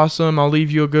 You were awesome. I'll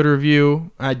leave you a good review.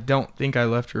 I don't think I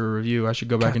left her a review. I should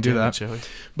go back and do that.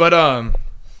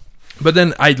 But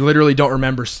then I literally don't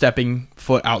remember stepping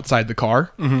foot outside the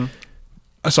car. Mm-hmm.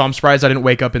 So I'm surprised I didn't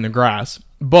wake up in the grass.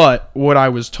 But what I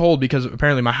was told, because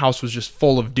apparently my house was just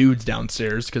full of dudes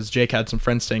downstairs because Jake had some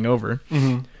friends staying over.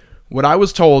 Mm-hmm. What I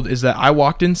was told is that I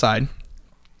walked inside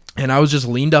and I was just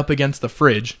leaned up against the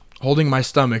fridge, holding my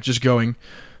stomach, just going,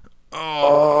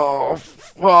 oh,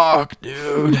 fuck,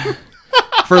 dude,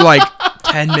 for like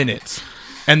 10 minutes.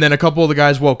 And then a couple of the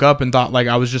guys woke up and thought like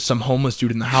I was just some homeless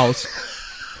dude in the house.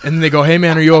 And then they go, hey,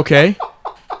 man, are you okay?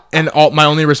 And my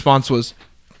only response was,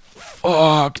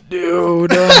 fuck,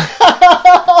 dude.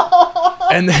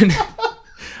 And then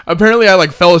apparently I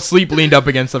like fell asleep leaned up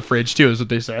against the fridge too, is what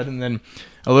they said. And then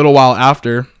a little while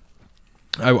after,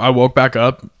 I woke back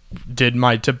up, did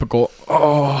my typical,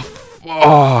 oh,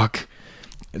 fuck.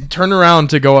 Turn around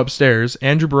to go upstairs.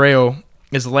 Andrew Borreo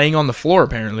is laying on the floor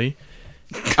apparently.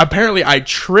 Apparently I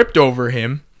tripped over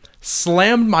him,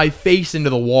 slammed my face into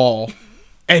the wall,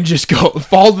 and just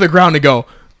fall to the ground and go,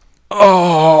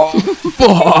 oh,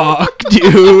 fuck,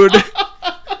 dude.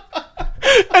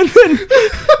 And then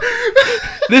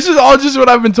this is all just what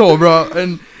I've been told, bro.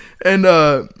 And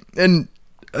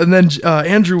then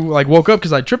Andrew like woke up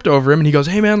because I tripped over him, and he goes,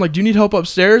 hey man, like, do you need help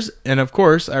upstairs? And of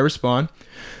course I respond,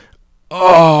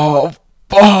 oh,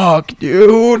 fuck,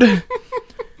 dude.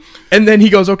 And then he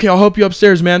goes, okay, I'll help you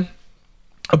upstairs, man.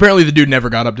 Apparently the dude never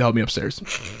got up to help me upstairs.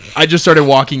 I just started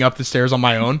walking up the stairs on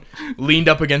my own, leaned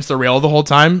up against the rail the whole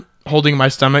time, holding my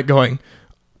stomach going,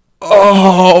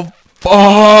 oh,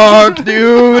 fuck,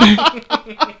 dude.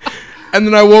 And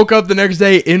then I woke up the next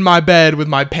day in my bed with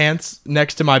my pants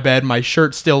next to my bed, my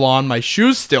shirt still on, my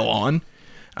shoes still on.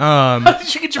 How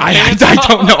did you get your pants I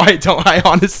don't know. I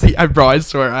honestly, bro, I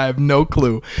swear, I have no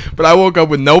clue. But I woke up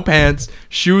with no pants,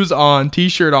 shoes on,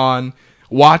 t-shirt on,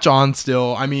 watch on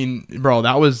still. I mean, bro,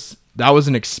 that was that was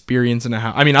an experience and a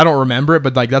half. I mean, I don't remember it,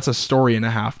 but like that's a story and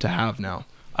a half to have now.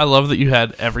 I love that you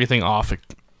had everything off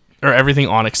or everything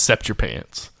on except your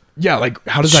pants. Yeah, like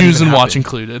how does that shoes even and happen? watch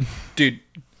included? Dude,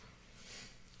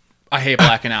 I hate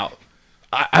blacking out.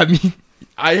 I mean,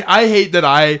 I hate that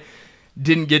I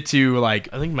didn't get to like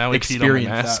I think Maui experience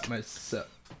peed on my mask. that myself.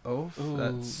 Oh,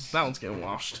 That one's getting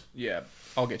washed. Yeah,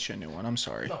 I'll get you a new one. I'm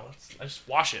sorry. No, I just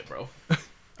wash it, bro.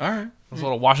 All right. That's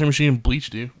what a washing machine and bleach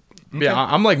do. Yeah,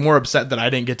 I'm like more upset that I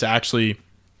didn't get to actually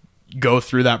go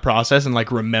through that process and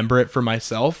like remember it for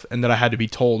myself, and that I had to be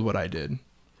told what I did.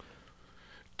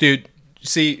 Dude,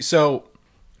 see, so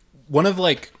one of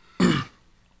like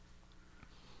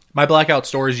my blackout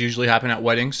stories usually happen at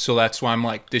weddings, so that's why I'm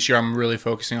like this year I'm really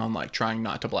focusing on like trying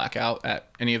not to black out at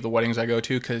any of the weddings I go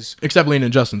to, because Except Lena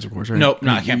and Justin's, of course, right? nope,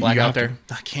 no, I can't black you out have there.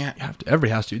 I can't. You have to.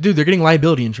 Everybody has to. Dude, they're getting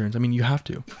liability insurance. I mean, you have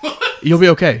to. You'll be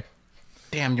okay.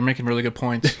 Damn, you're making really good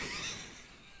points.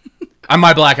 I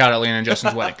might black out at Lena and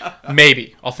Justin's wedding.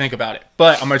 Maybe. I'll think about it.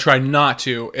 But I'm going to try not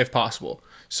to if possible.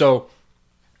 So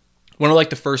one of like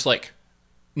the first like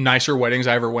nicer weddings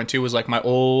I ever went to was like my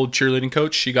old cheerleading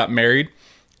coach. She got married.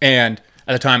 And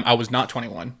at the time I was not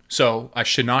 21. So I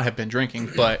should not have been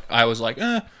drinking. But I was like,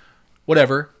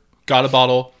 whatever. Got a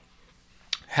bottle.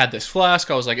 Had this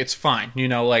flask. I was like, it's fine. You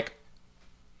know, like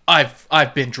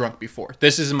I've been drunk before.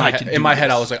 This is in my head. In my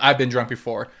head I was like, I've been drunk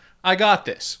before. I got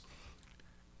this.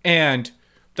 And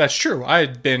that's true. I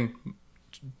had been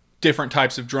different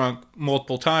types of drunk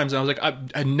multiple times. And I was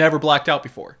like, I never blacked out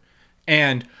before.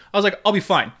 And I was like, I'll be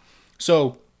fine.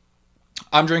 So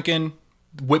I'm drinking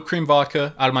whipped cream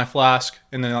vodka out of my flask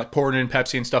and then like pouring in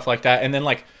Pepsi and stuff like that. And then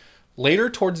like later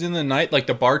towards the end of the night, like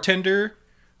the bartender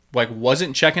like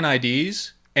wasn't checking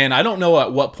IDs. And I don't know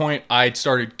at what point I'd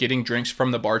started getting drinks from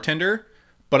the bartender,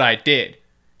 but I did.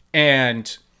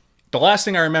 And the last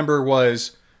thing I remember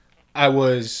was I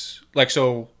was like,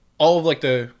 so all of like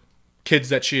the kids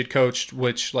that she had coached,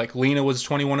 which like Lena was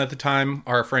 21 at the time,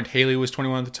 our friend Haley was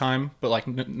 21 at the time, but like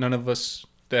none of us,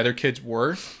 the other kids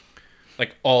were,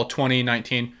 like all 20,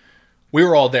 19. We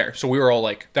were all there. So we were all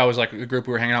like, that was like the group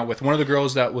we were hanging out with. One of the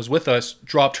girls that was with us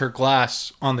dropped her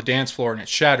glass on the dance floor and it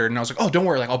shattered. And I was like, oh, don't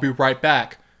worry. Like, I'll be right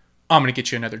back. I'm going to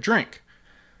get you another drink.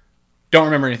 Don't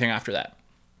remember anything after that.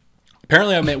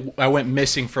 Apparently I went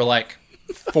missing for like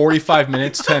 45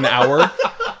 minutes to an hour.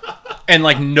 And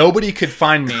like nobody could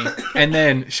find me. And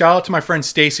then shout out to my friend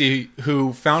Stacy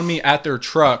who found me at their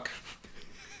truck.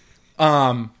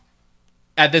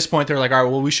 At this point they're like, all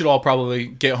right, well we should all probably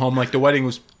get home. Like the wedding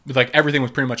was like everything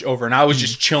was pretty much over and I was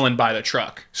just chilling by the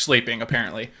truck, sleeping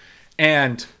apparently.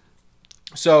 And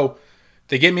so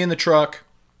they get me in the truck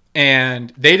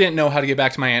and they didn't know how to get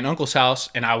back to my aunt and uncle's house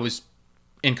and I was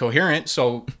incoherent,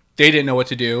 so they didn't know what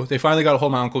to do. They finally got a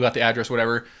hold of my uncle, got the address,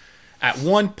 whatever. At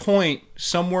one point,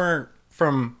 somewhere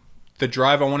from the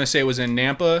drive, I want to say it was in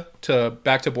Nampa to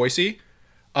back to Boise,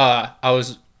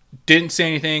 didn't say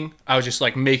anything. I was just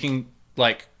like making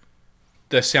like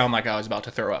the sound like I was about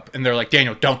to throw up. And they're like,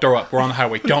 Daniel, don't throw up. We're on the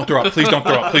highway. Don't throw up. Please don't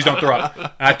throw up. Please don't throw up.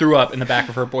 And I threw up in the back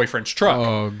of her boyfriend's truck.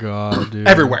 Oh, God, dude.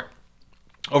 Everywhere.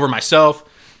 Over myself,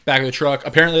 back of the truck.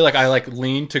 Apparently, like I like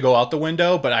leaned to go out the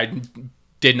window, but I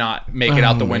did not make it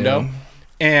out the window. Man.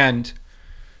 And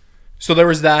so there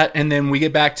was that. And then we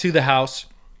get back to the house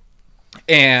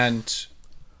and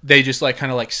they just like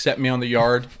kind of like set me on the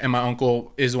yard. And my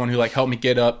uncle is the one who like helped me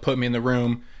get up, put me in the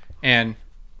room. And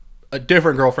a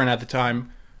different girlfriend at the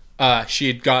time, she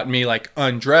had gotten me like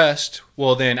undressed.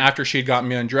 Well, then after she had gotten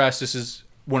me undressed, this is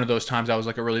one of those times I was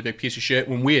like a really big piece of shit.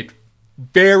 When we had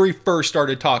very first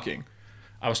started talking,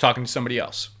 I was talking to somebody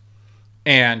else.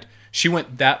 And she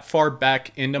went that far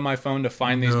back into my phone to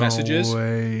find these messages.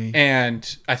 Way.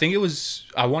 And I think it was,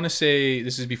 I want to say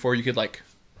this is before you could like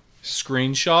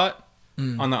screenshot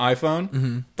on the iPhone.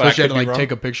 Mm-hmm. But so I she had to could be like wrong.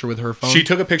 take a picture with her phone? She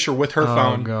took a picture with her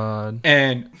phone. Oh, God.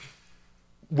 And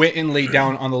went and laid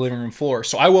down on the living room floor.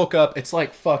 So I woke up, it's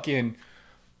like fucking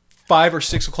 5 or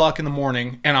 6 o'clock in the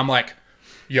morning. And I'm like,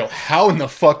 yo, how in the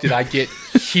fuck did I get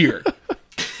here?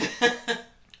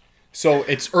 So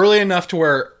it's early enough to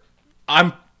where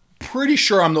I'm pretty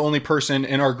sure I'm the only person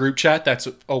in our group chat that's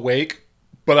awake,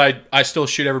 but I still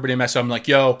shoot everybody a message. I'm like,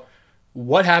 yo,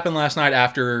 what happened last night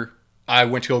after I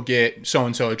went to go get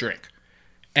so-and-so a drink?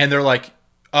 And they're like,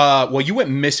 well, you went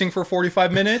missing for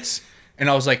 45 minutes. And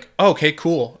I was like, oh, okay,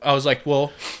 cool. I was like,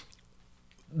 well,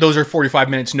 those are 45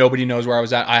 minutes. Nobody knows where I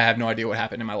was at. I have no idea what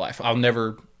happened in my life. I'll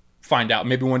never find out.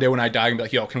 Maybe one day when I die, I can be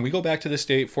like, yo, can we go back to this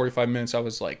date? 45 minutes. I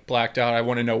was like blacked out. I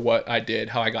want to know what I did,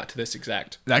 how I got to this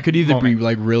exact That could either moment. be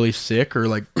like really sick or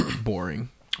like boring.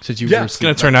 Since you Yeah, were it's It's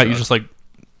gonna turn out you just like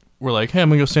were like, hey, I'm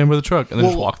gonna go stand by the truck and then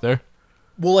just Well, walk there.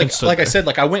 Well, like I said,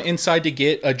 like I went inside to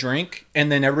get a drink,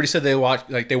 and then everybody said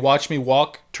they watched me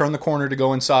walk, turn the corner to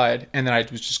go inside, and then I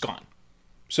was just gone.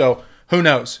 So who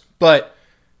knows? But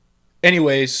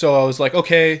anyways, so I was like,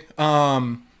 okay,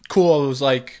 cool. I was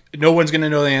like, no one's gonna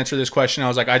know the answer to this question. I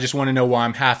was like, I just want to know why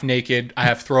I'm half naked. I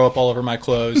have throw up all over my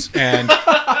clothes, and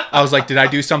I was like, did I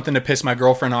do something to piss my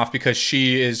girlfriend off because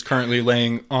she is currently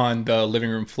laying on the living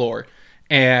room floor?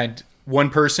 And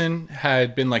one person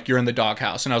had been like, you're in the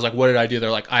doghouse. And I was like, what did I do?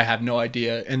 They're like, I have no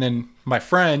idea. And then my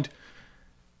friend,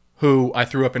 who I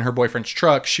threw up in her boyfriend's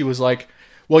truck, she was like,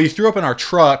 well, you threw up in our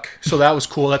truck, so that was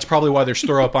cool. That's probably why there's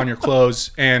throw up on your clothes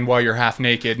and while you're half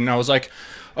naked. And I was like,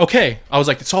 okay. I was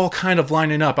like, it's all kind of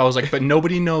lining up. I was like, but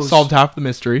nobody knows. Solved half the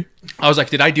mystery. I was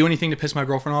like, did I do anything to piss my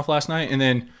girlfriend off last night? And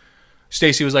then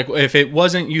Stacy was like, if it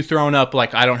wasn't you throwing up,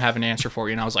 like, I don't have an answer for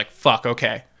you. And I was like, fuck,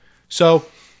 okay. So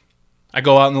I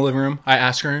go out in the living room. I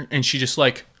ask her, and she just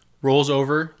like rolls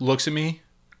over, looks at me,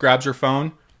 grabs her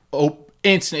phone. Oh,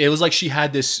 instantly. It was like she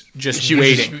had this just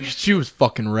waiting. She was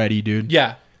fucking ready, dude.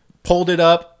 Yeah. Pulled it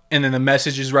up, and then the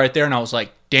message is right there. And I was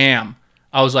like, damn.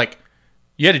 I was like,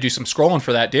 you had to do some scrolling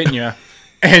for that, didn't you?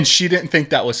 And she didn't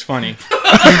think that was funny.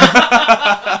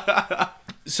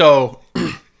 So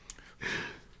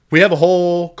we have a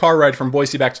whole car ride from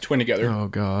Boise back to Twin together. Oh,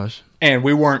 gosh. And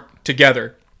we weren't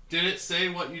together. Did it say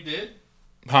what you did?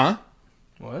 Huh?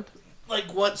 What?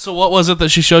 Like what? So what was it that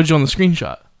she showed you on the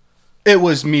screenshot? It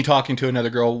was me talking to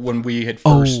another girl when we had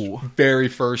very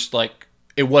first, like,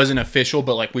 it wasn't official,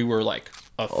 but like we were like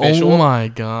official. Oh my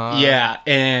God. Yeah.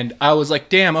 And I was like,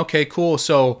 damn, okay, cool.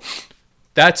 So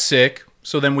that's sick.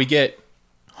 So then we get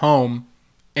home,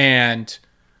 and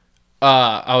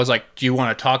I was like, do you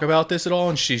want to talk about this at all?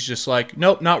 And she's just like,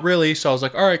 nope, not really. So I was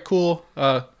like, all right, cool.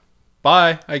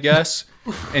 Bye, I guess.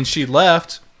 And she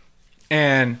left,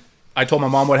 and I told my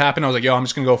mom what happened. I was like, yo, I'm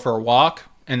just going to go for a walk.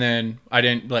 And then I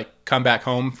didn't like come back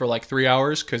home for like 3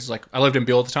 hours because like I lived in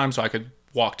Beale at the time, so I could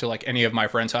walk to like any of my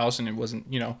friend's house, and it wasn't,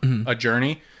 a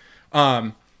journey.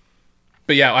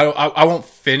 But yeah, I won't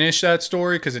finish that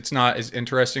story because it's not as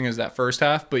interesting as that first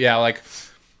half. But yeah, like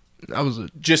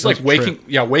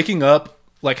waking up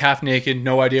like half naked,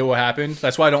 no idea what happened.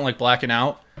 That's why I don't like blacking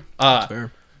out. That's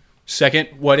fair.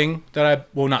 Second wedding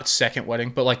not second wedding,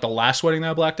 but like the last wedding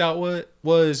that I blacked out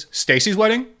was Stacy's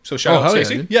wedding. So shout out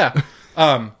Stacy. Yeah.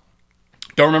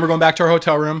 Don't remember going back to our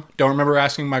hotel room. Don't remember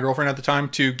asking my girlfriend at the time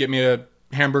to get me a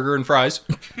hamburger and fries.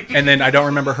 And then I don't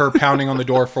remember her pounding on the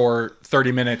door for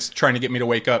 30 minutes trying to get me to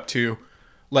wake up to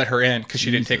let her in because she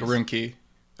didn't take a room key.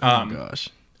 Oh gosh.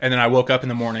 And then I woke up in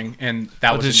the morning, and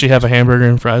that was. Did she have a hamburger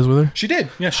and fries with her? She did.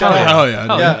 Yeah, shout out. Oh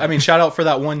yeah. Yeah, I mean, shout out for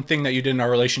that one thing that you did in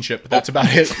our relationship, but that's about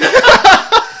it.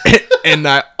 And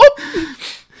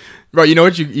bro, you know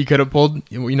what you could have pulled?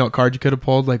 You know what card you could have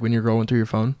pulled? Like when you're going through your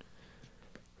phone.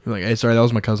 You're like, hey, sorry, that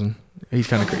was my cousin. He's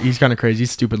kind of crazy.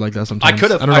 He's stupid like that sometimes. I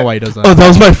don't know why he does that. Oh, that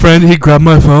was my friend. He grabbed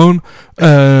my phone,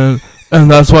 and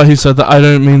that's why he said that. I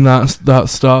didn't mean that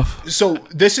stuff. So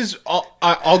this is,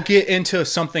 I'll get into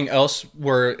something else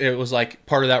where it was like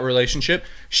part of that relationship.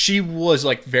 She was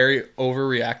like very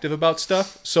overreactive about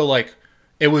stuff. So like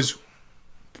it was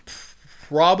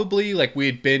probably like we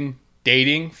had been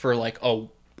dating for like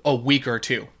a week or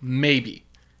two, maybe.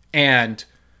 And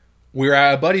we were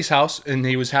at a buddy's house, and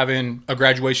he was having a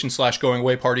graduation / going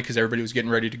away party because everybody was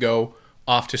getting ready to go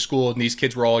off to school, and these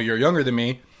kids were all a year younger than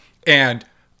me. And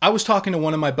I was talking to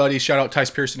one of my buddies, shout out Tice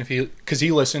Pearson because he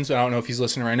listens. I don't know if he's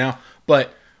listening right now,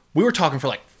 but we were talking for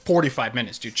like 45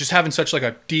 minutes, dude, just having such like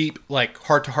a deep, like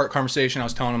heart-to-heart conversation. I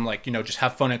was telling him like, just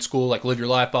have fun at school, like live your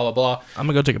life, blah, blah, blah. I'm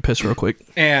gonna go take a piss real quick.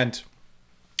 And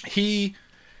he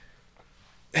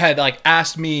had like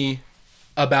asked me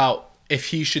about if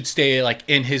he should stay like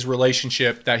in his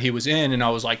relationship that he was in. And I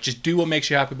was like, just do what makes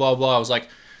you happy, blah, blah. I was like,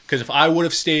 because if I would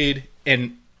have stayed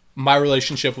in my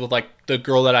relationship with like the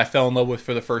girl that I fell in love with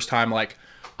for the first time, like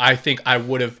I think I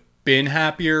would have been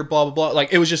happier, blah, blah, blah.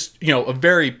 Like it was just, a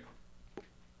very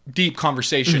deep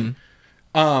conversation.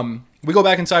 Mm-hmm. We go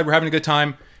back inside, we're having a good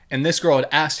time. And this girl had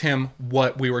asked him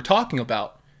what we were talking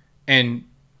about. And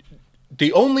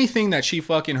the only thing that she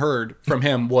fucking heard from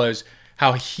him was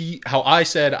how I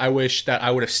said I wish that I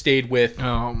would have stayed with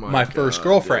my first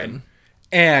girlfriend. Dude.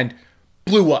 And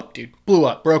blew up, dude. Blew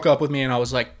up. Broke up with me, and I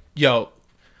was like, yo,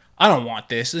 I don't want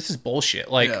this. This is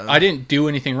bullshit. Like, I didn't do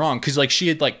anything wrong. Because, like, she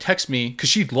had, like, texted me, because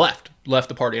she'd left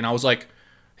the party. And I was like,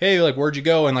 hey, like, where'd you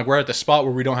go? And, like, we're at the spot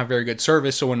where we don't have very good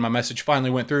service. So when my message finally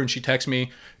went through and she texted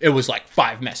me, it was, like,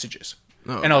 5 messages.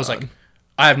 And I was like,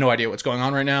 I have no idea what's going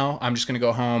on right now. I'm just going to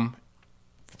go home,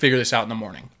 figure this out in the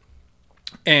morning.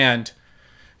 And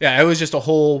yeah, it was just a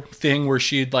whole thing where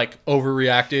she'd like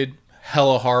overreacted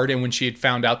hella hard, and when she had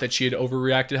found out that she had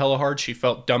overreacted hella hard, she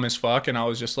felt dumb as fuck, and I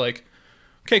was just like,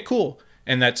 okay, cool.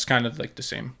 And that's kind of like the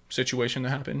same situation that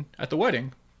happened at the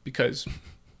wedding, because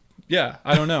yeah,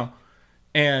 I don't know.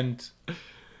 And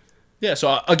yeah,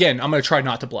 so again, I'm going to try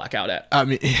not to black out at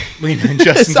Lena and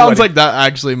Justin's it sounds wedding. like that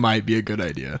actually might be a good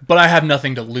idea. But I have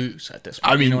nothing to lose at this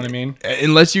point. You know what I mean?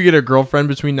 Unless you get a girlfriend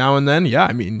between now and then,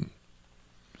 yeah,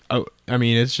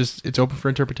 it's open for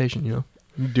interpretation, you know?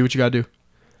 You do what you gotta do.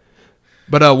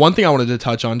 But one thing I wanted to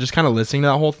touch on, just kind of listening to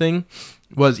that whole thing,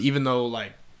 was even though,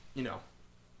 like, you know,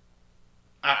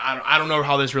 I don't know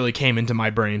how this really came into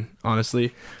my brain,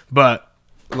 honestly, but,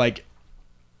 like,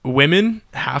 women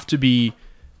have to be,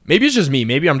 maybe it's just me,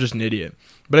 maybe I'm just an idiot,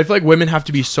 but I feel like women have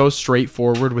to be so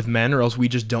straightforward with men, or else we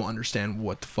just don't understand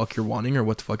what the fuck you're wanting or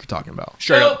what the fuck you're talking about.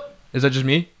 Straight up. Is that just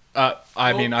me?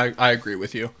 I mean, I agree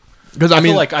with you. Because I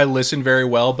feel like I listen very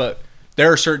well, but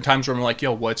there are certain times where I'm like,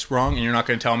 yo, what's wrong? And you're not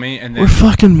going to tell me. And then We're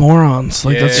fucking morons.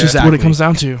 Like, that's just what exactly. it comes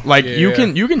down to. like, you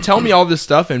can tell me all this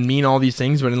stuff and mean all these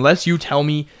things, but unless you tell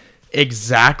me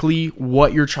exactly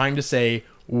what you're trying to say,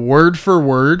 word for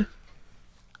word,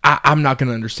 I'm not going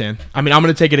to understand. I mean, I'm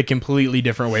going to take it a completely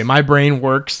different way. My brain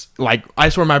works, like, I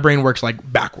swear my brain works,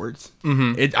 like, backwards.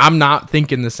 Mm-hmm. I'm not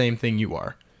thinking the same thing you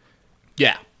are.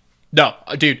 yeah. No,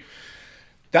 dude.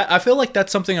 I feel like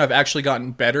that's something I've actually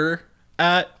gotten better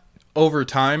at over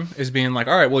time, is being like,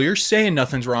 all right, well, you're saying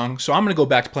nothing's wrong, so I'm going to go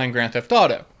back to playing Grand Theft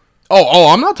Auto. Oh,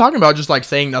 I'm not talking about just, like,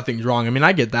 saying nothing's wrong. I mean,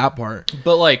 I get that part.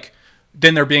 But, like,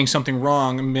 then there being something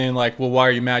wrong and being like, well, why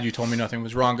are you mad? You told me nothing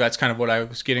was wrong. That's kind of what I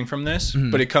was getting from this.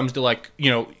 Mm-hmm. But it comes to, like, you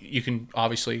know, you can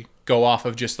obviously go off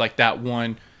of just, like, that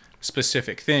one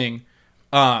specific thing.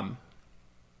 I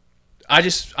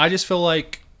just feel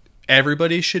like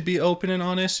everybody should be open and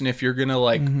honest, and if you're gonna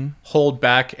like hold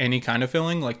back any kind of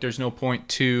feeling, like, there's no point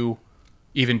to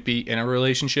even be in a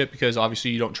relationship, because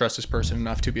obviously you don't trust this person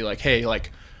enough to be like, hey,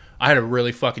 like, I had a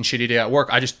really fucking shitty day at work,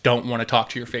 I just don't want to talk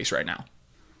to your face right now.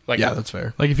 Like, Yeah, that's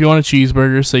fair. Like, if you want a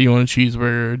cheeseburger, say you want a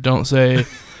cheeseburger. Don't say,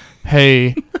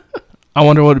 hey, I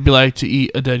wonder what it'd be like to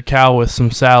eat a dead cow with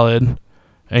some salad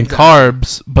and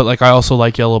carbs, but, like, I also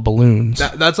like yellow balloons.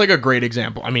 That's like a great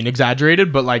example. I mean,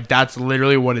 exaggerated, but, like, that's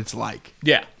literally what it's like.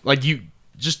 yeah. Like, you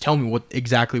just tell me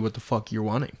exactly what the fuck you're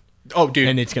wanting, Oh, dude.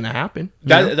 and it's gonna happen.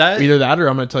 That Either that, or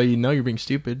I'm gonna tell you, no, you're being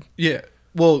stupid. Yeah.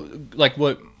 Well, like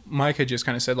what Mike had just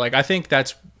kind of said, like, I think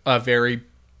that's a very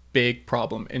big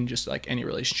problem in just, like, any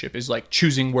relationship, is, like,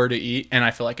 choosing where to eat, and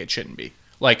I feel like it shouldn't be.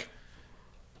 Like,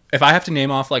 if I have to name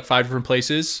off, like, 5 different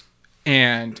places,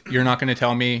 and you're not going to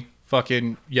tell me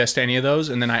fucking yes to any of those,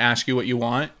 and then I ask you what you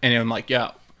want, and I'm like,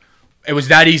 yeah, it was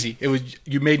that easy.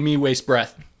 You made me waste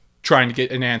breath trying to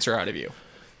get an answer out of you.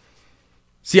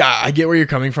 See, I get where you're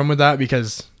coming from with that,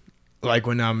 because, like,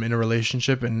 when I'm in a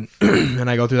relationship and and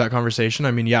I go through that conversation,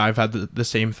 I mean, yeah, I've had the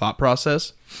same thought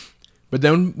process. But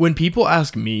then when people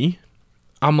ask me,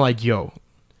 I'm like, yo,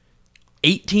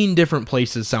 18 different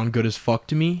places sound good as fuck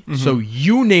to me. Mm-hmm. So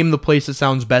you name the place that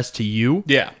sounds best to you.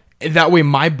 Yeah. And that way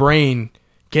my brain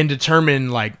can determine,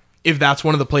 like, if that's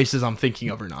one of the places I'm thinking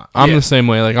of or not. I'm the same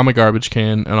way. Like, I'm a garbage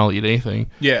can, and I'll eat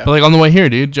anything. Yeah. But, like, on the way here,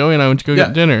 dude, Joey and I went to go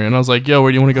get dinner, and I was like, yo,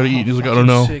 where do you want to go to eat? He's like, I don't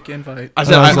know. Sick invite. I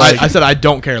said, I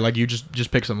don't care. Like, you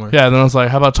just pick somewhere. Yeah, and then I was like,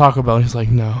 how about Taco Bell? He's like,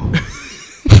 no.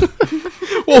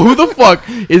 Well, who the fuck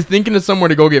is thinking of somewhere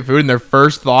to go get food and their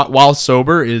first thought while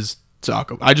sober is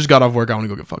Taco Bell? I just got off work. I want to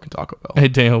go get fucking Taco Bell. Hey,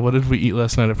 Daniel, what did we eat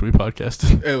last night after we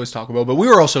podcasted? It was Taco Bell, but we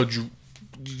were also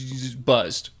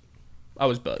buzzed. I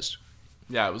was buzzed.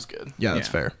 Yeah, it was good. Yeah, that's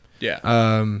fair. Yeah.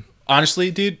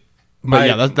 Honestly, dude. But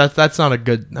yeah, that's not a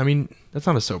good. I mean, that's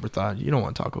not a sober thought. You don't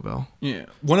want Taco Bell. Yeah.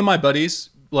 One of my buddies,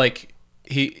 like,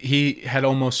 he had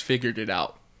almost figured it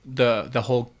out. The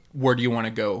whole where do you want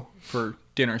to go for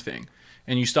dinner thing.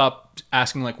 And you stop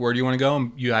asking, like, where do you want to go?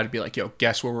 And you had to be like, yo,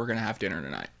 guess where we're going to have dinner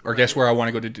tonight? Or guess where I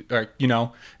want to go to, or, you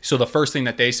know? So the first thing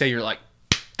that they say, you're like,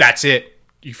 that's it.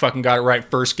 You fucking got it right.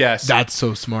 First guess. That's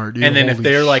so smart, dude. And then if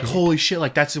they're like, holy shit,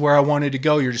 like, that's where I wanted to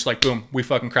go, you're just like, boom, we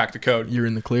fucking cracked the code. You're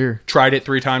in the clear. Tried it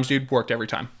 3 times, dude. Worked every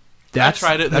time. I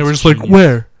tried it, and they were just like,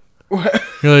 where?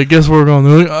 You're like, guess where we're going?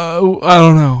 They're like, I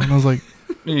don't know. And I was like,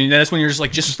 and that's when you're just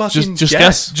like, just fucking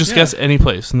guess. Just guess any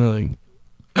place. And they're like,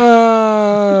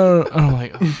 I'm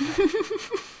like,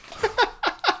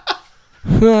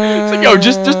 it's like, yo,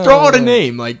 just throw out a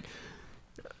name, like,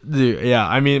 dude. Yeah,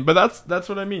 I mean, but that's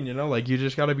what I mean, you know, like, you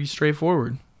just gotta be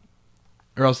straightforward,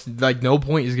 or else, like, no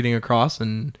point is getting across,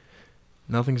 and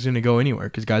nothing's gonna go anywhere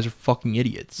because guys are fucking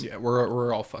idiots. Yeah,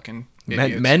 we're all fucking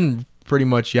idiots. Men pretty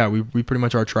much, yeah, we pretty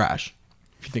much are trash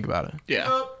if you think about it.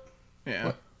 Yeah, yeah.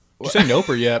 What? Did you say nope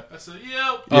or yep? I said,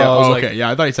 yep. Yeah, I was okay,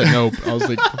 yeah, I thought he said nope. I was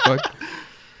like, the fuck.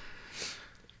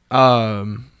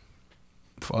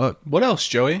 Fuck. What else,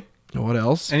 Joey? What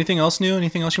else? Anything else new?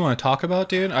 Anything else you want to talk about,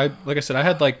 dude? Like I said, I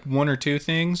had like one or two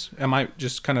things. I might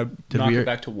just kind of knock it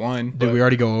back to one. Did we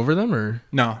already go over them or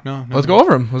no? Let's go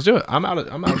over them. Let's do it. I'm out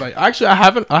of actually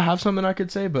I have something I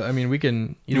could say, but I mean we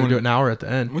can either do it now or at the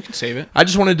end. We can save it. I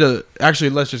just wanted to actually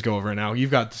let's just go over it now.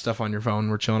 You've got the stuff on your phone.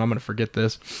 We're chilling. I'm gonna forget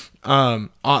this.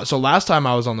 So last time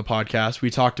I was on the podcast, we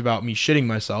talked about me shitting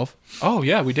myself. Oh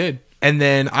yeah, we did. And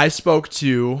then I spoke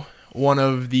to one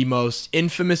of the most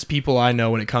infamous people I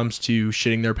know when it comes to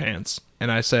shitting their pants.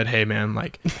 And I said, hey, man,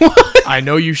 like, I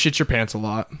know you shit your pants a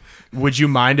lot. Would you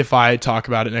mind if I talk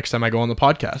about it next time I go on the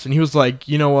podcast? And he was like,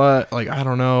 you know what? Like, I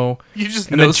don't know. You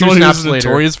just know someone who's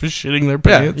notorious for shitting their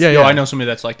pants? Yeah. Yo, I know somebody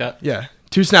that's like that. Yeah.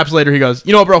 2 snaps later, he goes,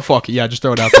 you know what, bro? Fuck it. Yeah, just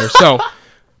throw it out there. So,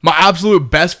 my absolute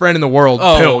best friend in the world,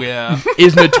 Pil,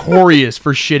 is notorious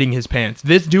for shitting his pants.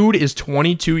 This dude is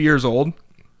 22 years old.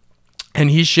 And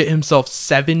he shit himself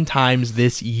 7 times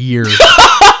this year.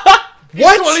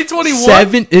 What?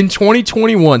 2021? In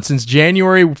 2021, since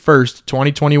January 1st,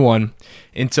 2021,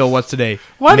 until what's today?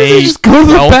 Why did he just go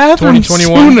to the bathroom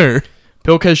sooner?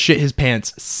 Pilk has shit his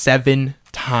pants 7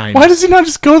 times. Why does he not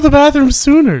just go to the bathroom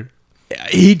sooner?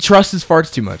 He trusts his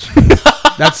farts too much.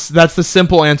 That's the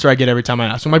simple answer I get every time I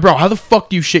ask. I'm like, bro, how the fuck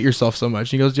do you shit yourself so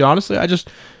much? And he goes, dude, honestly, I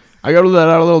go to let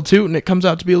out a little toot and it comes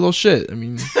out to be a little shit. I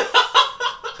mean...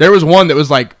 There was one that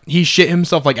was like, he shit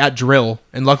himself like at drill,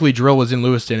 and luckily drill was in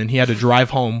Lewiston, and he had to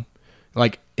drive home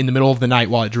like in the middle of the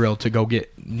night while at drill to go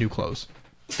get new clothes.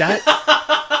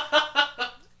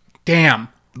 Damn.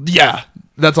 Yeah,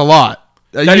 that's a lot.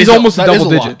 He's almost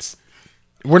double digits.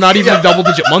 We're not even a double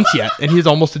digit month yet, and he's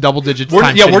almost a double digit. We're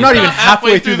not even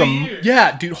halfway through the year.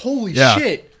 Yeah, dude, holy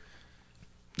shit.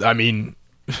 I mean...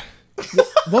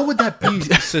 What would that be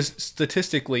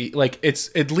statistically? Like, it's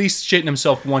at least shitting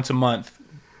himself once a month.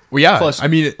 Well, yeah.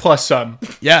 Plus some.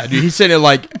 Yeah, dude. He's saying it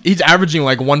like he's averaging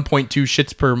like 1.2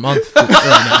 shits per month right now.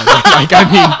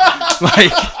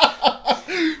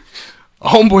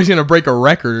 Homeboy's gonna break a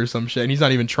record or some shit, and he's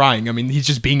not even trying. I mean, he's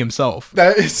just being himself.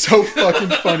 That is so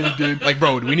fucking funny, dude. Like,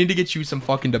 bro, do we need to get you some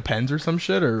fucking Depends or some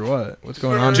shit or what? What's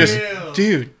going on?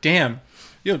 Dude, damn.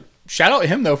 Yo, shout out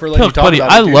him though for letting you talk buddy, about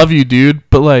it. I love you, dude,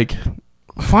 but like,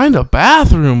 find a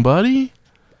bathroom, buddy.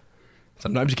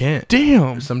 Sometimes you can't.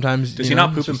 Damn. Sometimes does he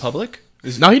not poop in public?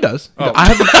 No, he does. Oh. I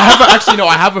have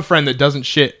a friend that doesn't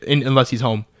shit unless he's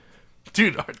home.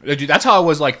 Dude, that's how I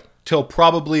was like till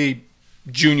probably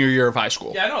junior year of high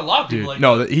school. Yeah, I know a lot of people like that.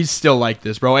 No, he's still like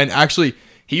this, bro. And actually,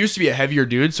 he used to be a heavier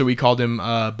dude, so we called him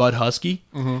Bud Husky.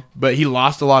 Mm-hmm. But he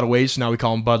lost a lot of weight, so now we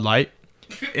call him Bud Light.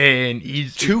 And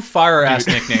he's 2 fire-ass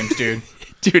nicknames, dude.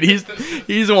 Dude,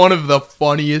 he's one of the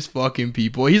funniest fucking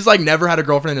people. He's like never had a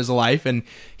girlfriend in his life, and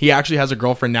he actually has a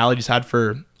girlfriend now that he's had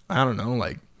for, I don't know,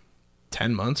 like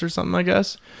 10 months or something, I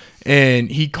guess. And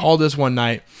he called us one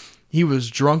night. He was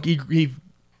drunk. He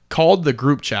called the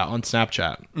group chat on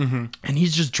Snapchat, and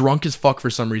he's just drunk as fuck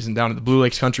for some reason down at the Blue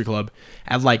Lakes Country Club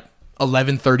at like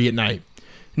 11:30 at night.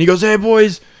 And he goes, "Hey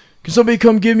boys, can somebody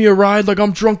come give me a ride? Like,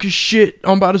 I'm drunk as shit.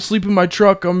 I'm about to sleep in my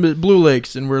truck. I'm at Blue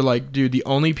Lakes." And we're like, dude, the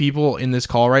only people in this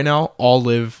call right now all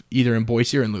live either in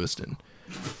Boise or in Lewiston.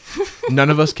 None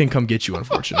of us can come get you,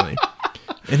 unfortunately.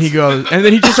 And he goes, and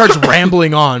then he just starts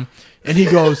rambling on. And he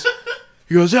goes,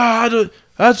 yeah,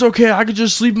 that's okay. I could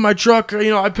just sleep in my truck.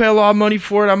 You know, I pay a lot of money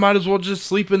for it. I might as well just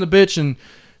sleep in the bitch. And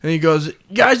he goes,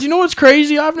 guys, you know what's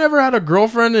crazy? I've never had a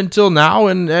girlfriend until now.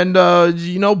 And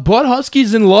you know, Bud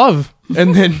Husky's in love.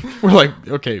 And then we're like,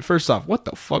 okay, first off, what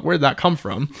the fuck? Where'd that come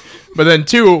from? But then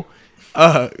 2,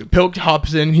 Pilk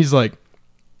hops in. And he's like,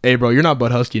 hey, bro, you're not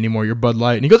Bud Husky anymore. You're Bud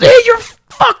Light. And he goes, hey, you're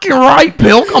fucking right,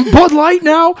 Pilk. I'm Bud Light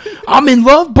now. I'm in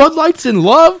love. Bud Light's in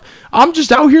love. I'm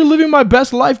just out here living my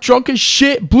best life, drunk as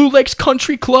shit. Blue Lakes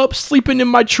Country Club, sleeping in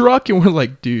my truck. And we're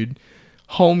like, dude,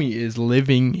 homie is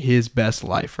living his best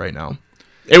life right now.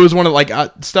 It was one of like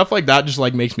stuff like that just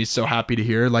like makes me so happy to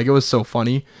hear. Like, it was so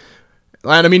funny.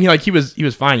 And I mean, he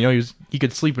was fine. You know, he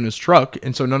could sleep in his truck,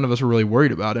 and so none of us were really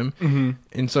worried about him. Mm-hmm.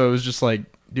 And so it was just like,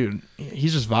 dude,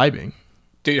 he's just vibing.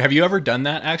 Dude, have you ever done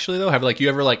that actually though? Have you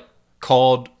ever like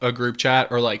called a group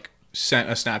chat or like sent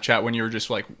a Snapchat when you were just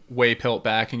like way pilt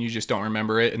back and you just don't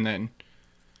remember it, and then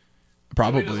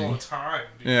probably all the time,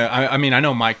 dude. Yeah, I mean I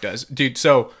know Mike does, dude.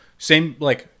 So same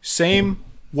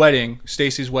wedding,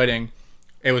 Stacy's wedding.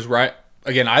 It was right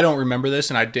again. I don't remember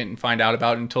this, and I didn't find out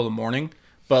about it until the morning.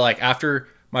 But like after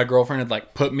my girlfriend had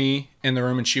like put me in the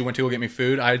room and she went to go get me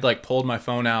food, I had like pulled my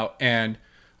phone out, and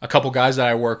a couple guys that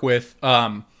I work with,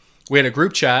 we had a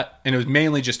group chat, and it was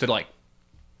mainly just to like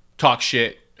talk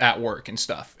shit at work and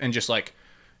stuff, and just like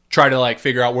try to like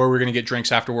figure out where we're gonna get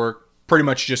drinks after work. Pretty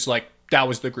much just like that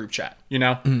was the group chat, you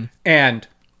know? And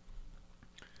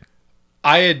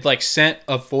I had like sent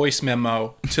a voice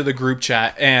memo to the group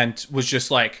chat and was just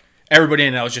like, everybody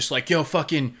in it, I was just like, yo,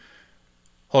 fucking,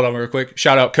 hold on real quick.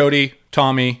 Shout out Cody,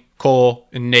 Tommy, Cole,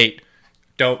 and Nate.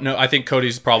 Don't know. I think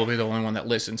Cody's probably the only one that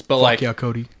listens. But like, yeah,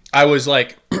 Cody. I was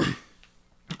like,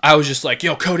 I was just like,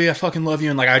 yo, Cody, I fucking love you.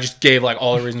 And like, I just gave like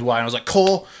all the reasons why. And I was like,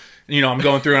 Cole, and, you know, I'm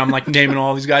going through and I'm like naming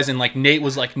all these guys. And like, Nate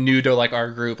was like new to like our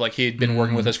group. Like he had been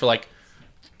working with us for like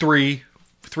three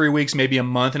weeks, maybe a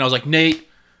month. And I was like, Nate,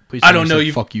 Please I don't know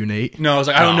you. Fuck you, Nate. No, I was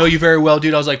like, I don't know you very well,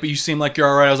 dude. I was like, but you seem like you're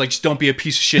all right. I was like, just don't be a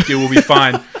piece of shit, dude. We'll be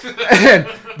fine. And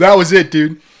that was it,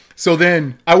 dude. So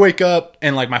then I wake up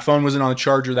and like my phone wasn't on the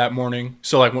charger that morning.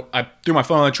 So like I threw my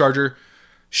phone on the charger,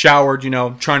 showered, you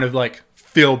know, trying to like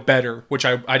feel better, which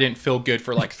I didn't feel good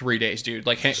for like 3 days, dude.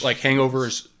 Like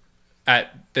hangovers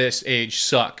at this age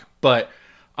suck. But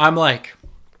I'm like,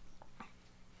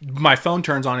 my phone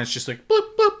turns on, it's just like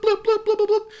bloop, bloop, bloop, bloop, bloop, bloop,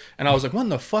 bloop. And I was like, what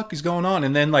the fuck is going on?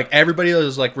 And then like everybody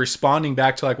was like responding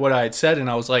back to like what I had said, and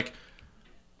I was like,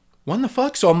 what the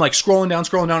fuck? So I'm like scrolling down,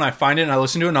 and I find it and I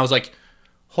listen to it and I was like,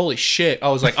 holy shit. I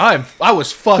was like, I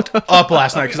was fucked up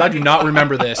last night because I do not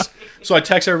remember this. So I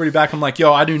text everybody back. I'm like,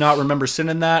 yo, I do not remember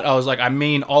sending that. I was like, I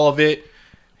mean all of it.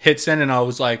 Hit send, and I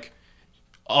was like,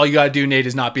 all you gotta do, Nate,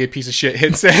 is not be a piece of shit.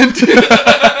 Hit send.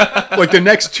 Like the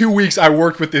next 2 weeks I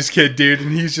worked with this kid, dude,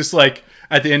 and he's just like,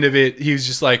 at the end of it, he was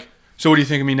just like, so what do you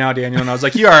think of me now, Daniel? And I was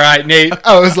like, you all right, Nate?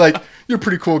 I was like, you're a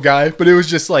pretty cool guy. But it was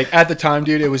just like, at the time,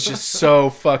 dude, it was just so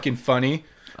fucking funny.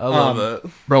 I love it.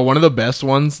 Bro, one of the best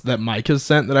ones that Mike has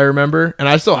sent that I remember, and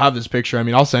I still have this picture. I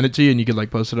mean, I'll send it to you and you could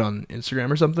like post it on Instagram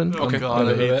or something. Oh, God,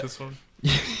 I hate this one.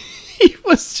 He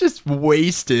was just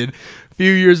wasted a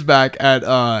few years back at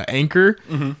Anchor.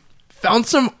 Mm-hmm. Found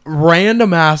some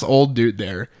random ass old dude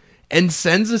there and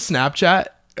sends a Snapchat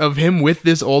of him with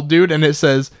this old dude, and it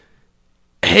says,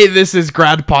 hey, this is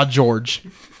Grandpa George.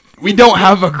 We don't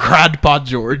have a Grandpa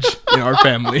George in our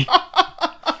family.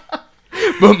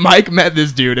 But Mike met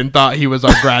this dude and thought he was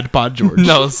our Grandpa George.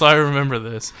 No, so I remember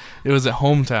this. It was at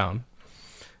Hometown.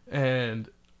 And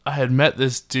I had met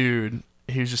this dude.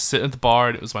 He was just sitting at the bar,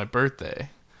 and it was my birthday.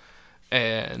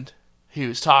 And he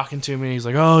was talking to me. He's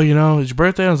like, oh, you know, it's your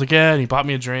birthday? I was like, yeah. And he bought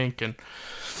me a drink. And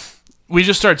we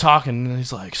just started talking. And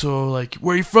he's like, so, like,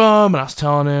 where are you from? And I was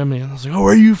telling him. And I was like, oh,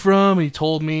 where are you from? And he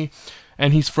told me.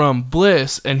 And he's from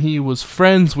Bliss. And he was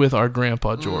friends with our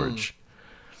Grandpa George.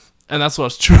 And that's what I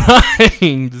was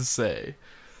trying to say.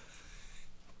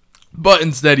 But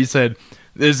instead he said,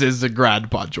 this is a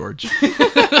Grandpa George.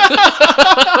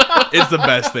 It's the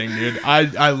best thing, dude.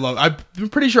 I'm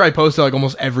pretty sure I posted like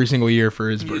almost every single year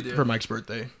for for Mike's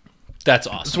birthday. That's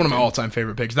awesome. It's one of my all-time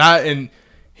favorite pics. That and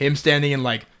him standing in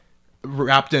like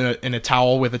wrapped in a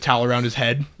towel with a towel around his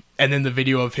head, and then the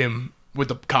video of him with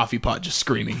the coffee pot just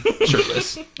screaming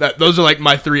shirtless. Those are like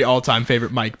my 3 all-time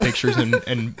favorite Mike pictures and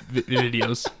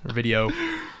videos or video.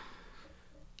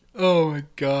 Oh my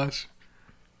gosh.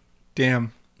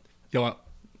 Damn. Yo.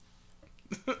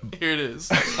 Here it is.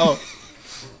 Oh.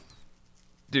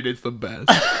 Dude, it's the best.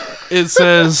 It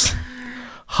says,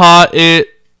 "Ha it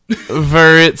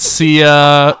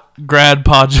Veritsia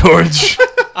Grandpa George,"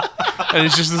 and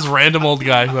it's just this random old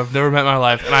guy who I've never met in my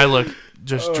life, and I look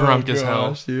just drunk as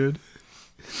hell, dude.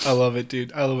 I love it,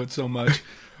 dude. I love it so much.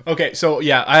 Okay, so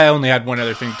yeah, I only had one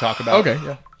other thing to talk about. Okay,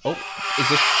 yeah. Oh, is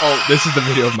this? Oh, this is the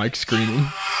video of Mike screaming.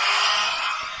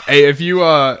 Hey, if you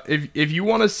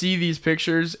want to see these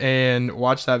pictures and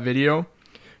watch that video,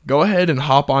 go ahead and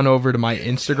hop on over to my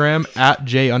Instagram at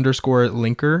 @J_Linker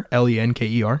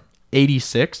LENKER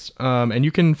 86, and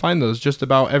you can find those just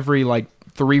about every like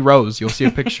 3 rows. You'll see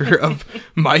a picture of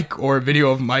Mike or a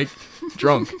video of Mike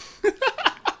drunk.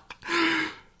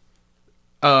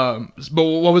 But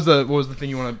what was the thing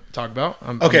you want to talk about?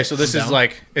 So this is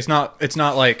like it's not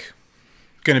like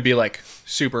gonna be like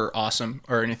super awesome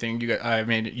or anything. You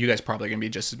guys probably gonna be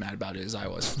just as mad about it as I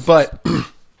was. But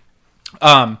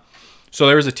so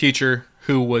there was a teacher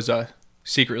who was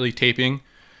secretly taping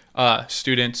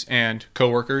students and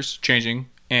coworkers changing,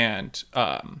 and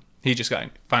he just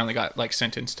finally got like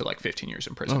sentenced to like 15 years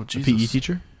in prison. Oh, Jesus. PE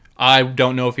teacher? I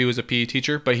don't know if he was a PE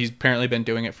teacher, but he's apparently been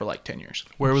doing it for like 10 years.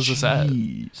 Where was this at?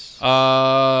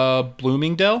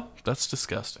 Bloomingdale. That's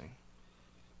disgusting.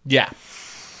 Yeah.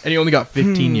 And he only got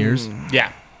 15 years.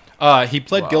 Yeah. He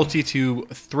pled guilty to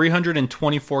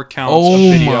 324 counts of Oh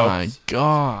video. my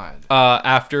God.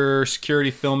 After security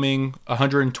filming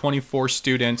 124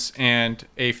 students and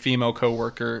a female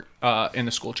coworker in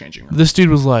the school changing room. This dude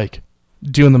was like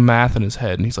doing the math in his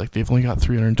head, and he's like, they've only got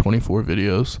 324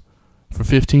 videos for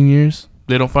 15 years.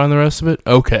 They don't find the rest of it?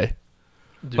 Okay.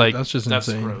 Dude, like that's just that's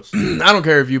insane. gross. I don't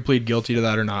care if you plead guilty to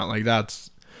that or not. Like that's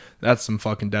some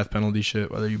fucking death penalty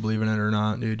shit, whether you believe in it or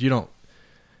not, dude. You don't.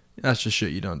 That's just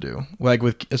shit you don't do. Like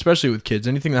especially with kids.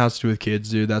 Anything that has to do with kids,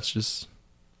 dude. That's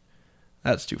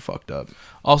too fucked up.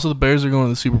 Also, the Bears are going to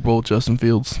the Super Bowl with Justin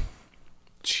Fields.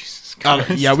 Jesus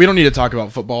Christ. Yeah, we don't need to talk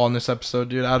about football on this episode,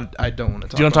 dude. I don't want to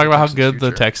talk. Do you want to talk about how good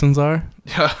the Texans are?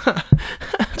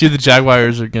 Dude, the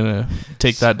Jaguars are gonna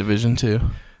take that division too.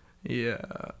 Yeah.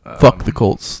 Fuck the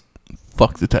Colts.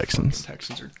 Fuck the Texans.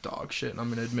 Texans are dog shit, and I'm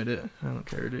gonna admit it. I don't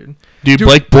care, dude. Dude,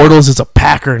 Blake Bortles is a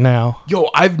Packer now. Yo,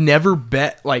 I've never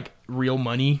bet like real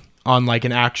money on like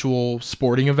an actual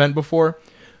sporting event before,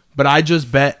 but I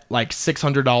just bet like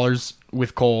 $600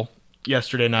 with Cole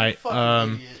yesterday night.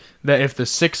 That if the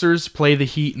Sixers play the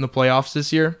Heat in the playoffs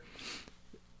this year,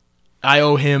 I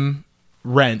owe him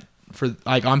rent for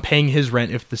like I'm paying his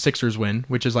rent if the Sixers win,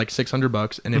 which is like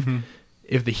 $600, and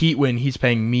if the Heat win, he's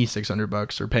paying me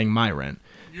 $600 or paying my rent.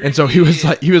 And so he was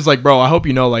like, bro, I hope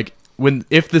you know, like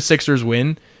if the Sixers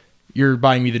win, you're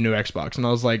buying me the new Xbox. And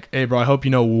I was like, hey, bro, I hope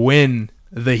you know when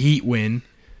the Heat win,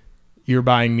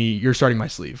 you're starting my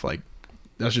sleeve. Like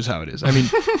that's just how it is. I mean,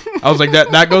 I was like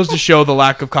that goes to show the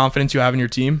lack of confidence you have in your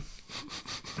team.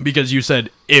 Because you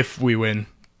said if we win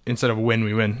instead of when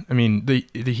we win. I mean, the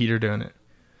Heat are doing it.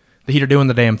 The Heat are doing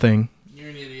the damn thing. You're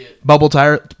an idiot. Bubble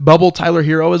Tyler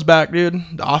Hero is back, dude.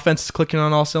 The offense is clicking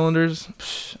on all cylinders.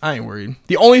 I ain't worried.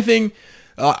 The only thing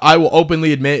I will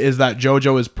openly admit is that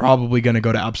JoJo is probably going to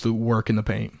go to absolute work in the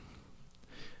paint.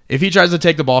 If he tries to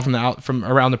take the ball from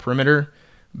around the perimeter,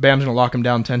 Bam's going to lock him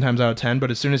down 10 times out of 10, but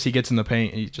as soon as he gets in the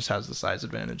paint, he just has the size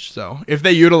advantage. So if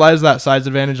they utilize that size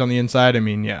advantage on the inside, I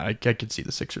mean, yeah, I could see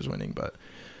the Sixers winning, but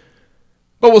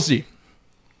we'll see.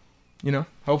 You know,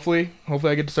 hopefully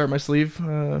I get to start my sleeve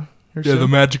here soon. The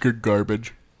Magic are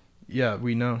garbage. Yeah,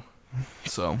 we know.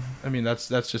 So, I mean, that's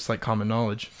just like common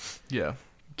knowledge. yeah.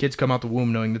 Kids come out the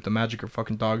womb knowing that the Magic are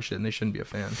fucking dog shit and they shouldn't be a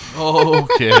fan.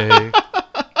 Okay.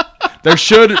 There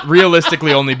should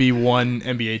realistically only be one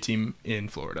NBA team in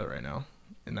Florida right now,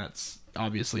 and that's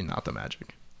obviously not the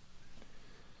Magic.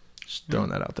 Just throwing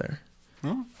that out there.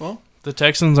 Oh, well, The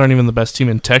Texans aren't even the best team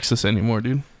in Texas anymore,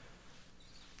 dude.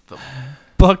 The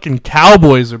fucking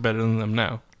Cowboys are better than them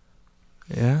now.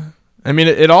 Yeah. I mean,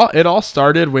 it all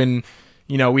started when,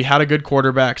 you know, we had a good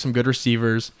quarterback, some good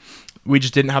receivers. We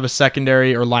just didn't have a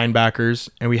secondary or linebackers,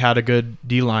 and we had a good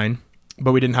D-line,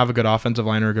 but we didn't have a good offensive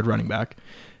line or a good running back.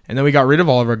 And then we got rid of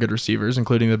all of our good receivers,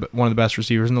 including one of the best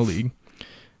receivers in the league.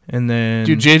 And then...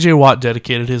 Dude, J.J. Watt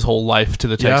dedicated his whole life to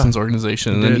the Texans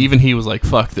organization, and then even he was like,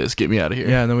 fuck this, get me out of here.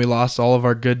 Yeah, and then we lost all of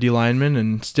our good D linemen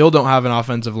and still don't have an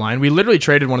offensive line. We literally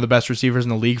traded one of the best receivers in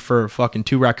the league for fucking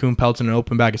 2 raccoon pelts and an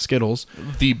open bag of Skittles.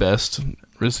 The best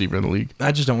receiver in the league.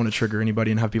 I just don't want to trigger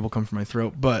anybody and have people come for my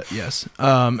throat, but yes.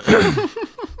 And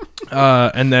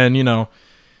then, you know,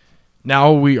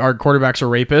 now our quarterbacks are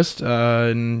rapists,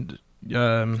 and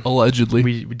allegedly.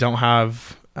 we don't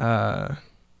have...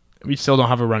 we still don't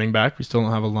have a running back. We still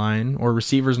don't have a line or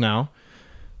receivers now.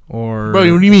 Or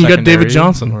bro, what do you mean? You got David secondary,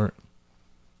 Johnson. or-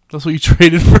 That's what you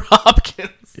traded for Hopkins.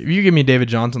 If you give me David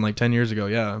Johnson like 10 years ago,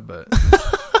 yeah, but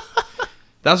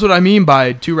that's what I mean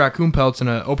by 2 raccoon pelts and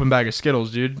an open bag of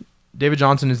Skittles, dude. David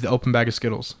Johnson is the open bag of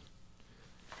Skittles.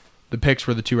 The picks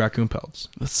were the 2 raccoon pelts.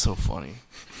 That's so funny.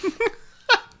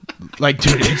 Like,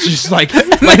 dude, it's just like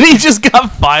Then he just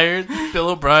got fired, Bill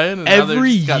O'Brien. And now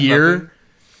every they've got year nothing.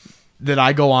 that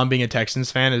I go on being a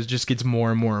Texans fan, it just gets more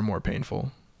and more and more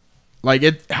painful.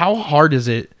 Like, how hard is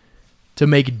it to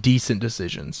make decent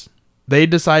decisions? They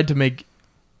decide to make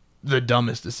the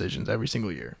dumbest decisions every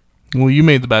single year. Well, you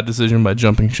made the bad decision by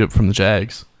jumping ship from the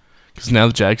Jags, because now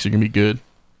the Jags are gonna be good.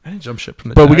 I didn't jump ship from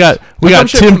the But Jags. we got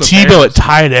jumped ship Tim from the Tebow Bears. at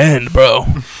tight end, bro.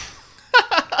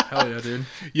 Hell yeah, dude.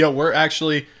 yo, we're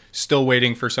actually still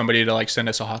waiting for somebody to like send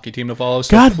us a hockey team to follow.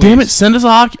 So God damn it, please. send us a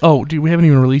hockey. Oh, dude, we haven't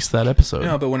even released that episode.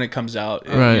 No, but when it comes out,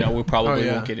 Right. you know, we probably Oh,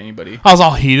 yeah. won't get anybody. I was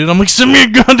all heated. I'm like, send me a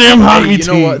goddamn hockey Hey, you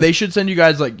team. know what? They should send you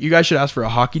guys, like, you guys should ask for a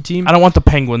hockey team. I don't want the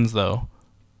Penguins though,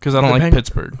 because I don't The like Peng-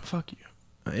 Pittsburgh. Fuck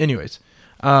you. Anyways,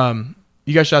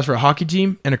 you guys should ask for a hockey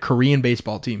team and a Korean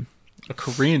baseball team. A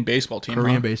Korean baseball team.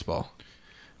 Korean huh? baseball.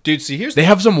 Dude, see, here's They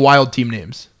have some wild team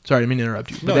names. Sorry, I didn't mean to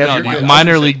interrupt you. But No, they have no, some dude. wild- I was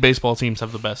Minor gonna say- league baseball teams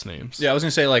have the best names. Yeah, I was gonna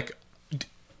say like,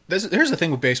 here's the thing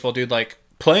with baseball, dude. Like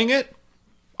playing it,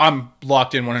 I'm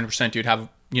locked in 100%, dude. Having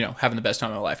the best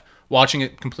time of my life. Watching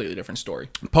it, completely different story.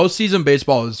 Postseason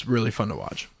baseball is really fun to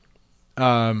watch.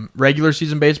 Regular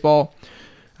season baseball,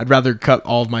 I'd rather cut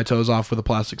all of my toes off with a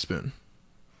plastic spoon.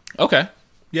 Okay.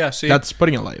 Yeah. See, That's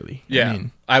putting it lightly. yeah. I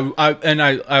mean,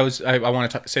 I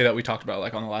want to say that we talked about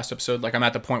like on the last episode. Like I'm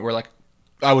at the point where like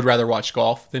I would rather watch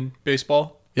golf than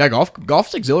baseball. Yeah,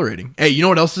 golf's exhilarating. Hey, you know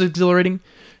what else is exhilarating?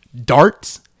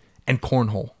 Darts and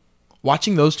cornhole.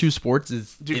 Watching those two sports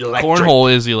is electric.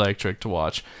 Cornhole is electric to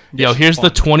watch. Yo, here's the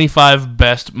 25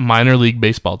 best minor league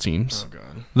baseball teams. Oh,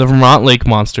 God. The Vermont Lake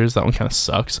Monsters. That one kind of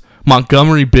sucks.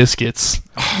 Montgomery Biscuits.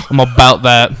 I'm about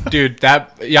that. Dude, I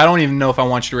don't even know if I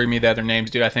want you to read me the other names,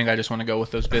 dude. I think I just want to go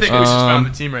with those I think biscuits. we just found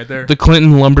the team right there. The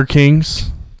Clinton Lumber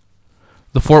Kings.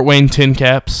 The Fort Wayne Tin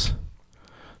Caps.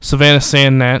 Savannah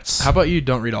Sand Gnats. How about you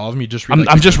don't read all of them? You just read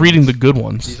I'm just reading the good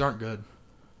ones. These aren't good.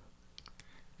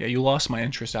 Yeah, you lost my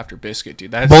interest after biscuit, dude.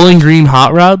 Bowling Green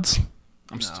Hot Rods.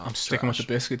 I'm sticking with the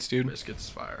biscuits, dude. Biscuits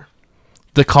fire.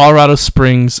 The Colorado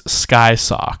Springs Sky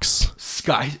Sox.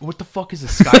 Sky. What the fuck is a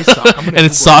sky sock? And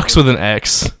it's socks with an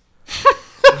X.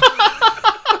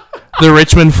 The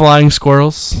Richmond Flying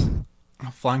Squirrels.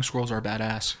 Flying squirrels are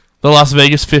badass. The Las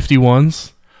Vegas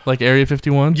 51s. Like Area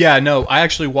 51. Yeah, no, I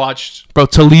actually watched. Bro,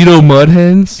 Toledo Mud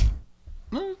Hens.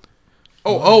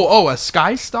 A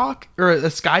sky stock or a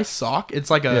sky sock.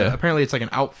 It's like apparently it's like an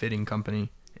outfitting company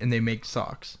and they make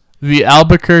socks. The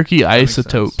Albuquerque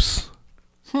Isotopes.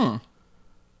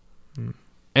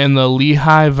 And the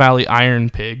Lehigh Valley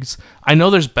Iron Pigs. I know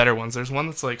there's better ones. There's one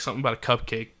that's like something about a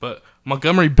cupcake, but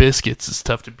Montgomery Biscuits is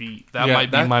tough to beat. That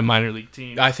might be my minor league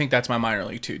team. I think that's my minor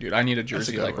league too, dude. I need a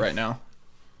jersey right now.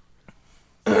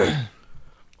 The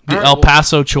El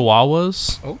Paso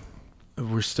Chihuahuas. Oh,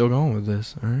 we're still going with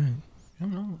this. All right. I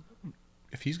don't know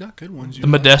if he's got good ones. The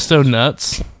Modesto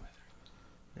Nuts.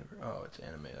 Oh, it's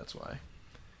anime. That's why.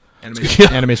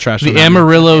 Anime's trash. The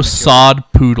Amarillo Sod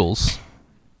Poodles.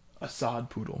 A sod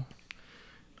poodle.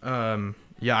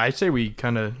 Yeah, I'd say we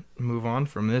kind of move on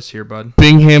from this here, bud.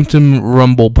 Binghamton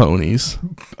Rumble Ponies.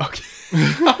 Okay.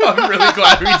 I'm really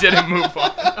glad we didn't move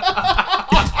on.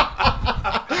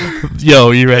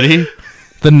 Yo, you ready?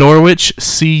 The Norwich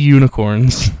Sea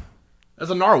Unicorns.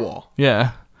 That's a narwhal.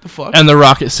 Yeah. The fuck? And the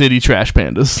Rocket City Trash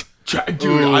Pandas.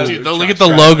 Dude, Look at the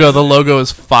logo. The logo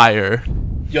is fire.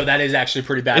 Yo, that is actually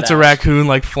pretty badass. It's a raccoon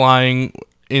like flying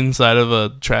inside of a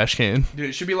trash can. Dude,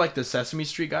 it should be like the Sesame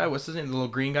Street guy. What's his name? The little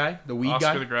green guy? The weed guy?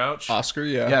 Oscar the Grouch. Oscar,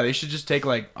 yeah. Yeah, they should just take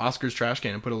like Oscar's trash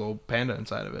can and put a little panda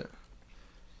inside of it.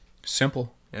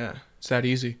 Simple. Yeah. It's that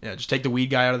easy. Yeah, just take the weed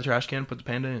guy out of the trash can, put the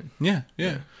panda in. Yeah.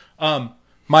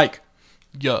 Mike.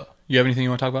 Yeah. You have anything you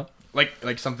want to talk about?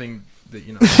 Like something that,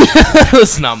 you know.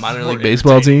 It's not minor league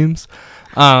baseball teams.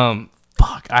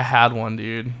 Fuck, I had one,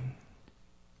 dude.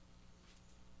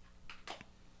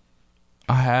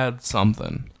 I had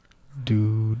something.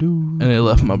 And it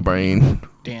left my brain.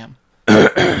 Damn.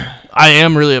 I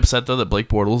am really upset though that Blake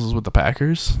Bortles is with the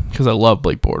Packers because I love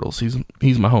Blake Bortles.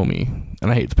 He's my homie,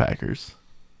 and I hate the Packers.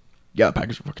 Yeah, the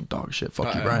Packers are fucking dog shit.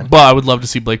 Fuck you, Brian. But I would love to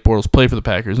see Blake Bortles play for the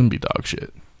Packers and be dog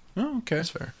shit. Oh, okay. That's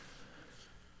fair.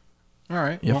 All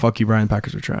right. Yeah, well, fuck you, Brian.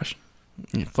 Packers are trash.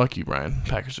 Yeah, fuck you, Brian.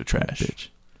 Packers are trash. Bitch.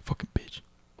 Fucking bitch.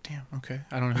 Damn. Okay.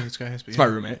 I don't know who this guy is. But It's my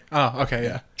roommate. Oh, okay.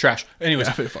 Yeah. Trash. Anyways.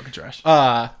 Yeah, fucking trash.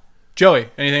 Joey,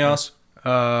 anything else?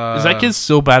 Is that kid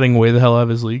still batting way the hell out of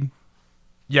his league?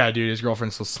 Yeah, dude, his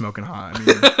girlfriend's still smoking hot.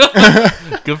 I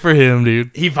mean, Good for him,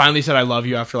 dude. he finally said "I love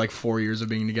you" after like 4 years of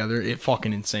being together. It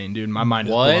fucking insane, dude. My mind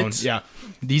is What? blown. Yeah,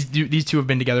 these two have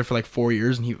been together for like 4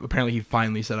 years, and he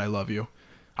finally said "I love you."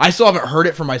 I still haven't heard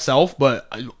it for myself, but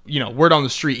word on the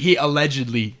street, he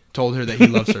allegedly told her that he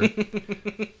loves her.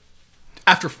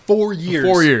 After 4 years.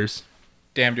 4 years.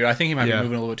 Damn, dude. I think he might Yeah. be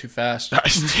moving a little too fast.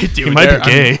 Dude, He might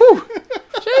be gay.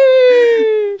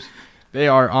 They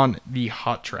are on the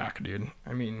hot track, dude.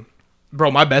 I mean,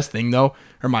 bro, my best thing though,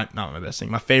 or not my best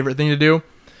thing, my favorite thing to do,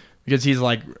 because he's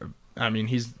like, I mean,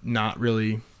 he's not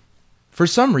really, for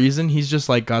some reason, he's just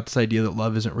like got this idea that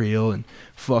love isn't real and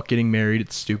fuck getting married,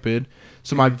 it's stupid.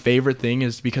 So my favorite thing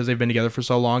is because they've been together for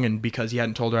so long and because he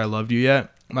hadn't told her I loved you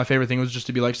yet, my favorite thing was just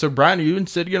to be like, so Brian, are you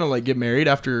instead gonna like get married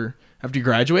after you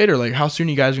graduate, or like how soon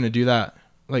are you guys gonna do that?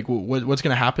 Like what's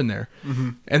gonna happen there? Mm-hmm.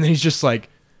 And then he's just like,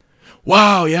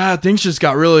 wow, yeah, things just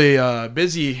got really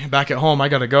busy back at home. I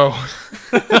gotta go.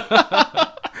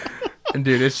 And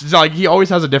dude, it's just like he always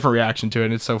has a different reaction to it,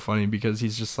 and it's so funny because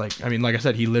he's just like, I mean, like I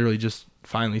said, he literally just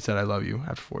finally said I love you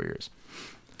after 4 years.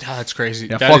 Oh, that's crazy.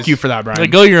 Yeah, That fuck is- you for that, Brian. Like,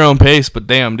 go your own pace, but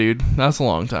damn, dude, that's a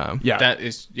long time. Yeah, That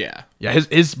is, yeah. yeah.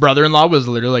 His brother-in-law was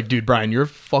literally like, dude, Brian, you're a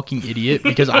fucking idiot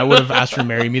because I would have asked her to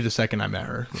marry me the second I met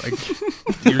her. Like,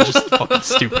 you're just fucking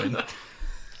stupid.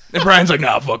 And Brian's like,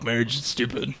 nah, fuck marriage, it's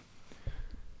stupid.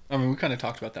 I mean, we kind of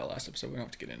talked about that last episode. We don't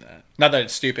have to get into that. Not that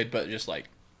it's stupid, but just like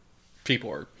people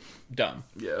are dumb.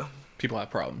 Yeah. People have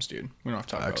problems, dude. We don't have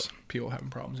to talk Facts. about people having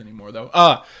problems anymore, though.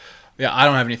 Yeah, I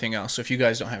don't have anything else. So if you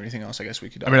guys don't have anything else, I guess we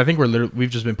could. I mean, I think we've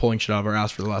just been pulling shit out of our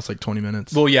ass for the last like 20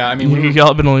 minutes. Well, yeah, I mean,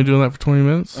 Y'all been only doing that for 20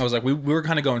 minutes? I was like, we were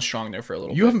kind of going strong there for a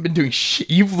little bit. You haven't been doing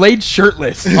shit. You've laid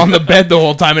shirtless on the bed the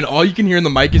whole time, and all you can hear in the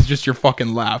mic is just your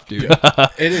fucking laugh, dude.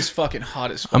 It is fucking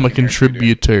hot as fuck. I'm a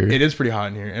contributor. It is pretty hot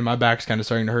in here, and my back's kind of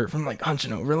starting to hurt from like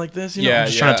hunching over like this. You know? Yeah, I'm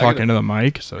just trying to talk into the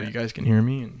mic so you guys can hear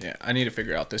me. And... Yeah, I need to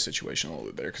figure out this situation a little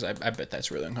bit better because I bet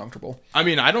that's really uncomfortable. I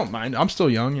mean, I don't mind. I'm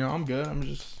still young, you know. I'm good. I'm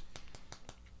just.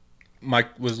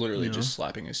 Mike was literally just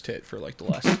slapping his tit for like the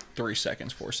last 4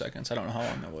 seconds. I don't know how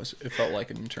long that was. It felt like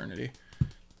an eternity.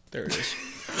 There it is.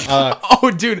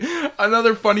 Oh, dude.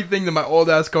 Another funny thing that my old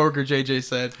ass coworker JJ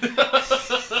said. Dude,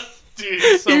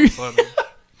 it's so funny.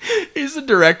 He's the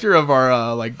director of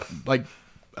our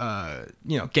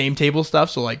game table stuff.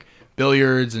 So like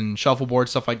billiards and shuffleboard,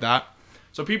 stuff like that.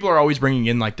 So people are always bringing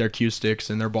in like their cue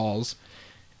sticks and their balls.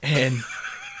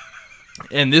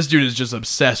 And this dude is just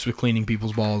obsessed with cleaning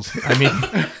people's balls. I mean,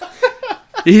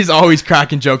 he's always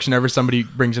cracking jokes whenever somebody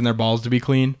brings in their balls to be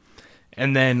clean.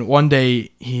 And then one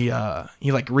day he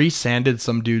like resanded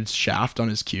some dude's shaft on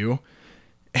his cue,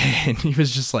 and he was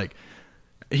just like,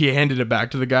 he handed it back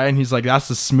to the guy, and he's like, "That's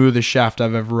the smoothest shaft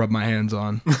I've ever rubbed my hands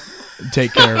on.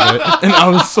 Take care of it." And I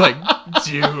was like,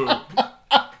 dude.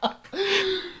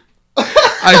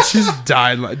 I just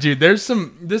died. Dude,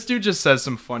 this dude just says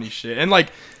some funny shit. And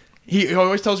like, he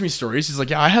always tells me stories. He's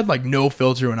like, yeah, I had like no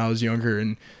filter when I was younger.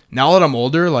 And now that I'm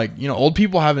older, like, you know, old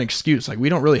people have an excuse. Like, we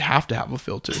don't really have to have a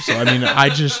filter. So, I mean, I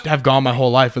just have gone my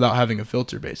whole life without having a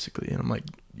filter, basically. And I'm like,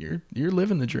 you're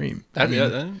living the dream. That's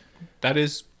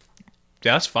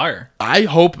fire. I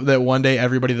hope that one day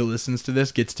everybody that listens to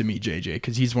this gets to meet JJ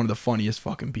because he's one of the funniest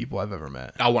fucking people I've ever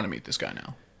met. I want to meet this guy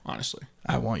now, honestly.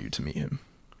 I want you to meet him.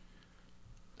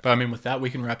 But I mean, with that,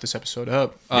 we can wrap this episode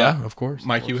up. Yeah, of course.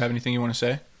 Mike, you have anything you want to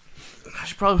say? I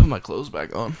should probably put my clothes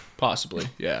back on. Possibly,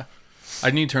 yeah. I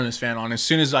need to turn this fan on. As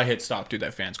soon as I hit stop, dude,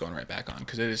 that fan's going right back on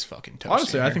because it is fucking toasty.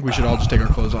 Honestly, I think we should all just take our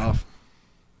clothes off.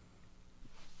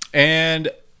 And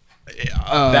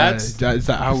is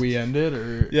that how we end it?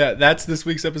 Or yeah, that's this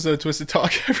week's episode of Twisted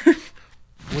Talk.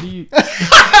 What do you...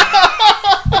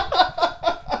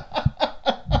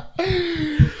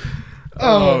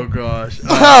 Oh gosh.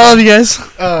 I love you guys.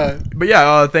 But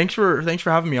yeah, thanks for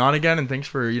having me on again, and thanks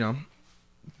for, you know,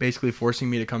 basically forcing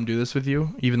me to come do this with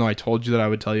you, even though I told you that I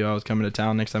would tell you I was coming to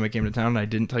town next time I came to town, and I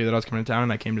didn't tell you that I was coming to town,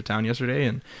 and I came to town yesterday.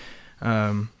 And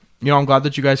you know, I'm glad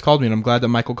that you guys called me, and I'm glad that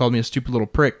Michael called me a stupid little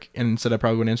prick and said I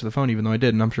probably wouldn't answer the phone, even though I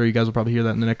did. And I'm sure you guys will probably hear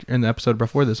that in the episode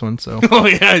before this one. So oh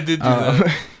yeah, I did do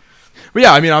that. But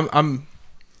yeah, I mean,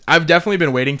 I've definitely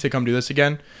been waiting to come do this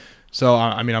again. So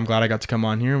I mean, I'm glad I got to come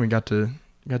on here and we got to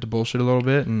bullshit a little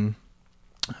bit and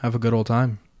have a good old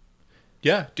time.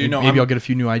 Yeah, dude. No, maybe I'll get a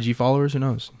few new IG followers. Who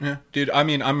knows? Yeah, dude. I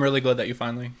mean, I'm really glad that you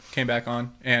finally came back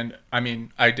on. And I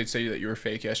mean, I did say that you were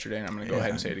fake yesterday, and I'm gonna go ahead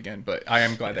and say it again. But I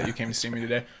am glad that you came to see me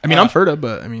today. I mean, I'm Ferda,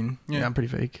 but I mean, yeah, I'm pretty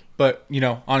fake. But you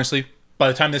know, honestly, by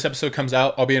the time this episode comes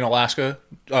out, I'll be in Alaska.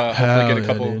 Hopefully, get a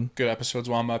couple good episodes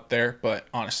while I'm up there. But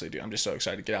honestly, dude, I'm just so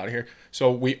excited to get out of here.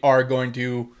 So we are going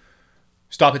to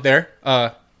stop it there.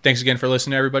 Thanks again for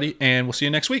listening, everybody, and we'll see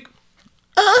you next week.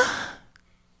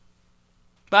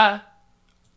 Bye.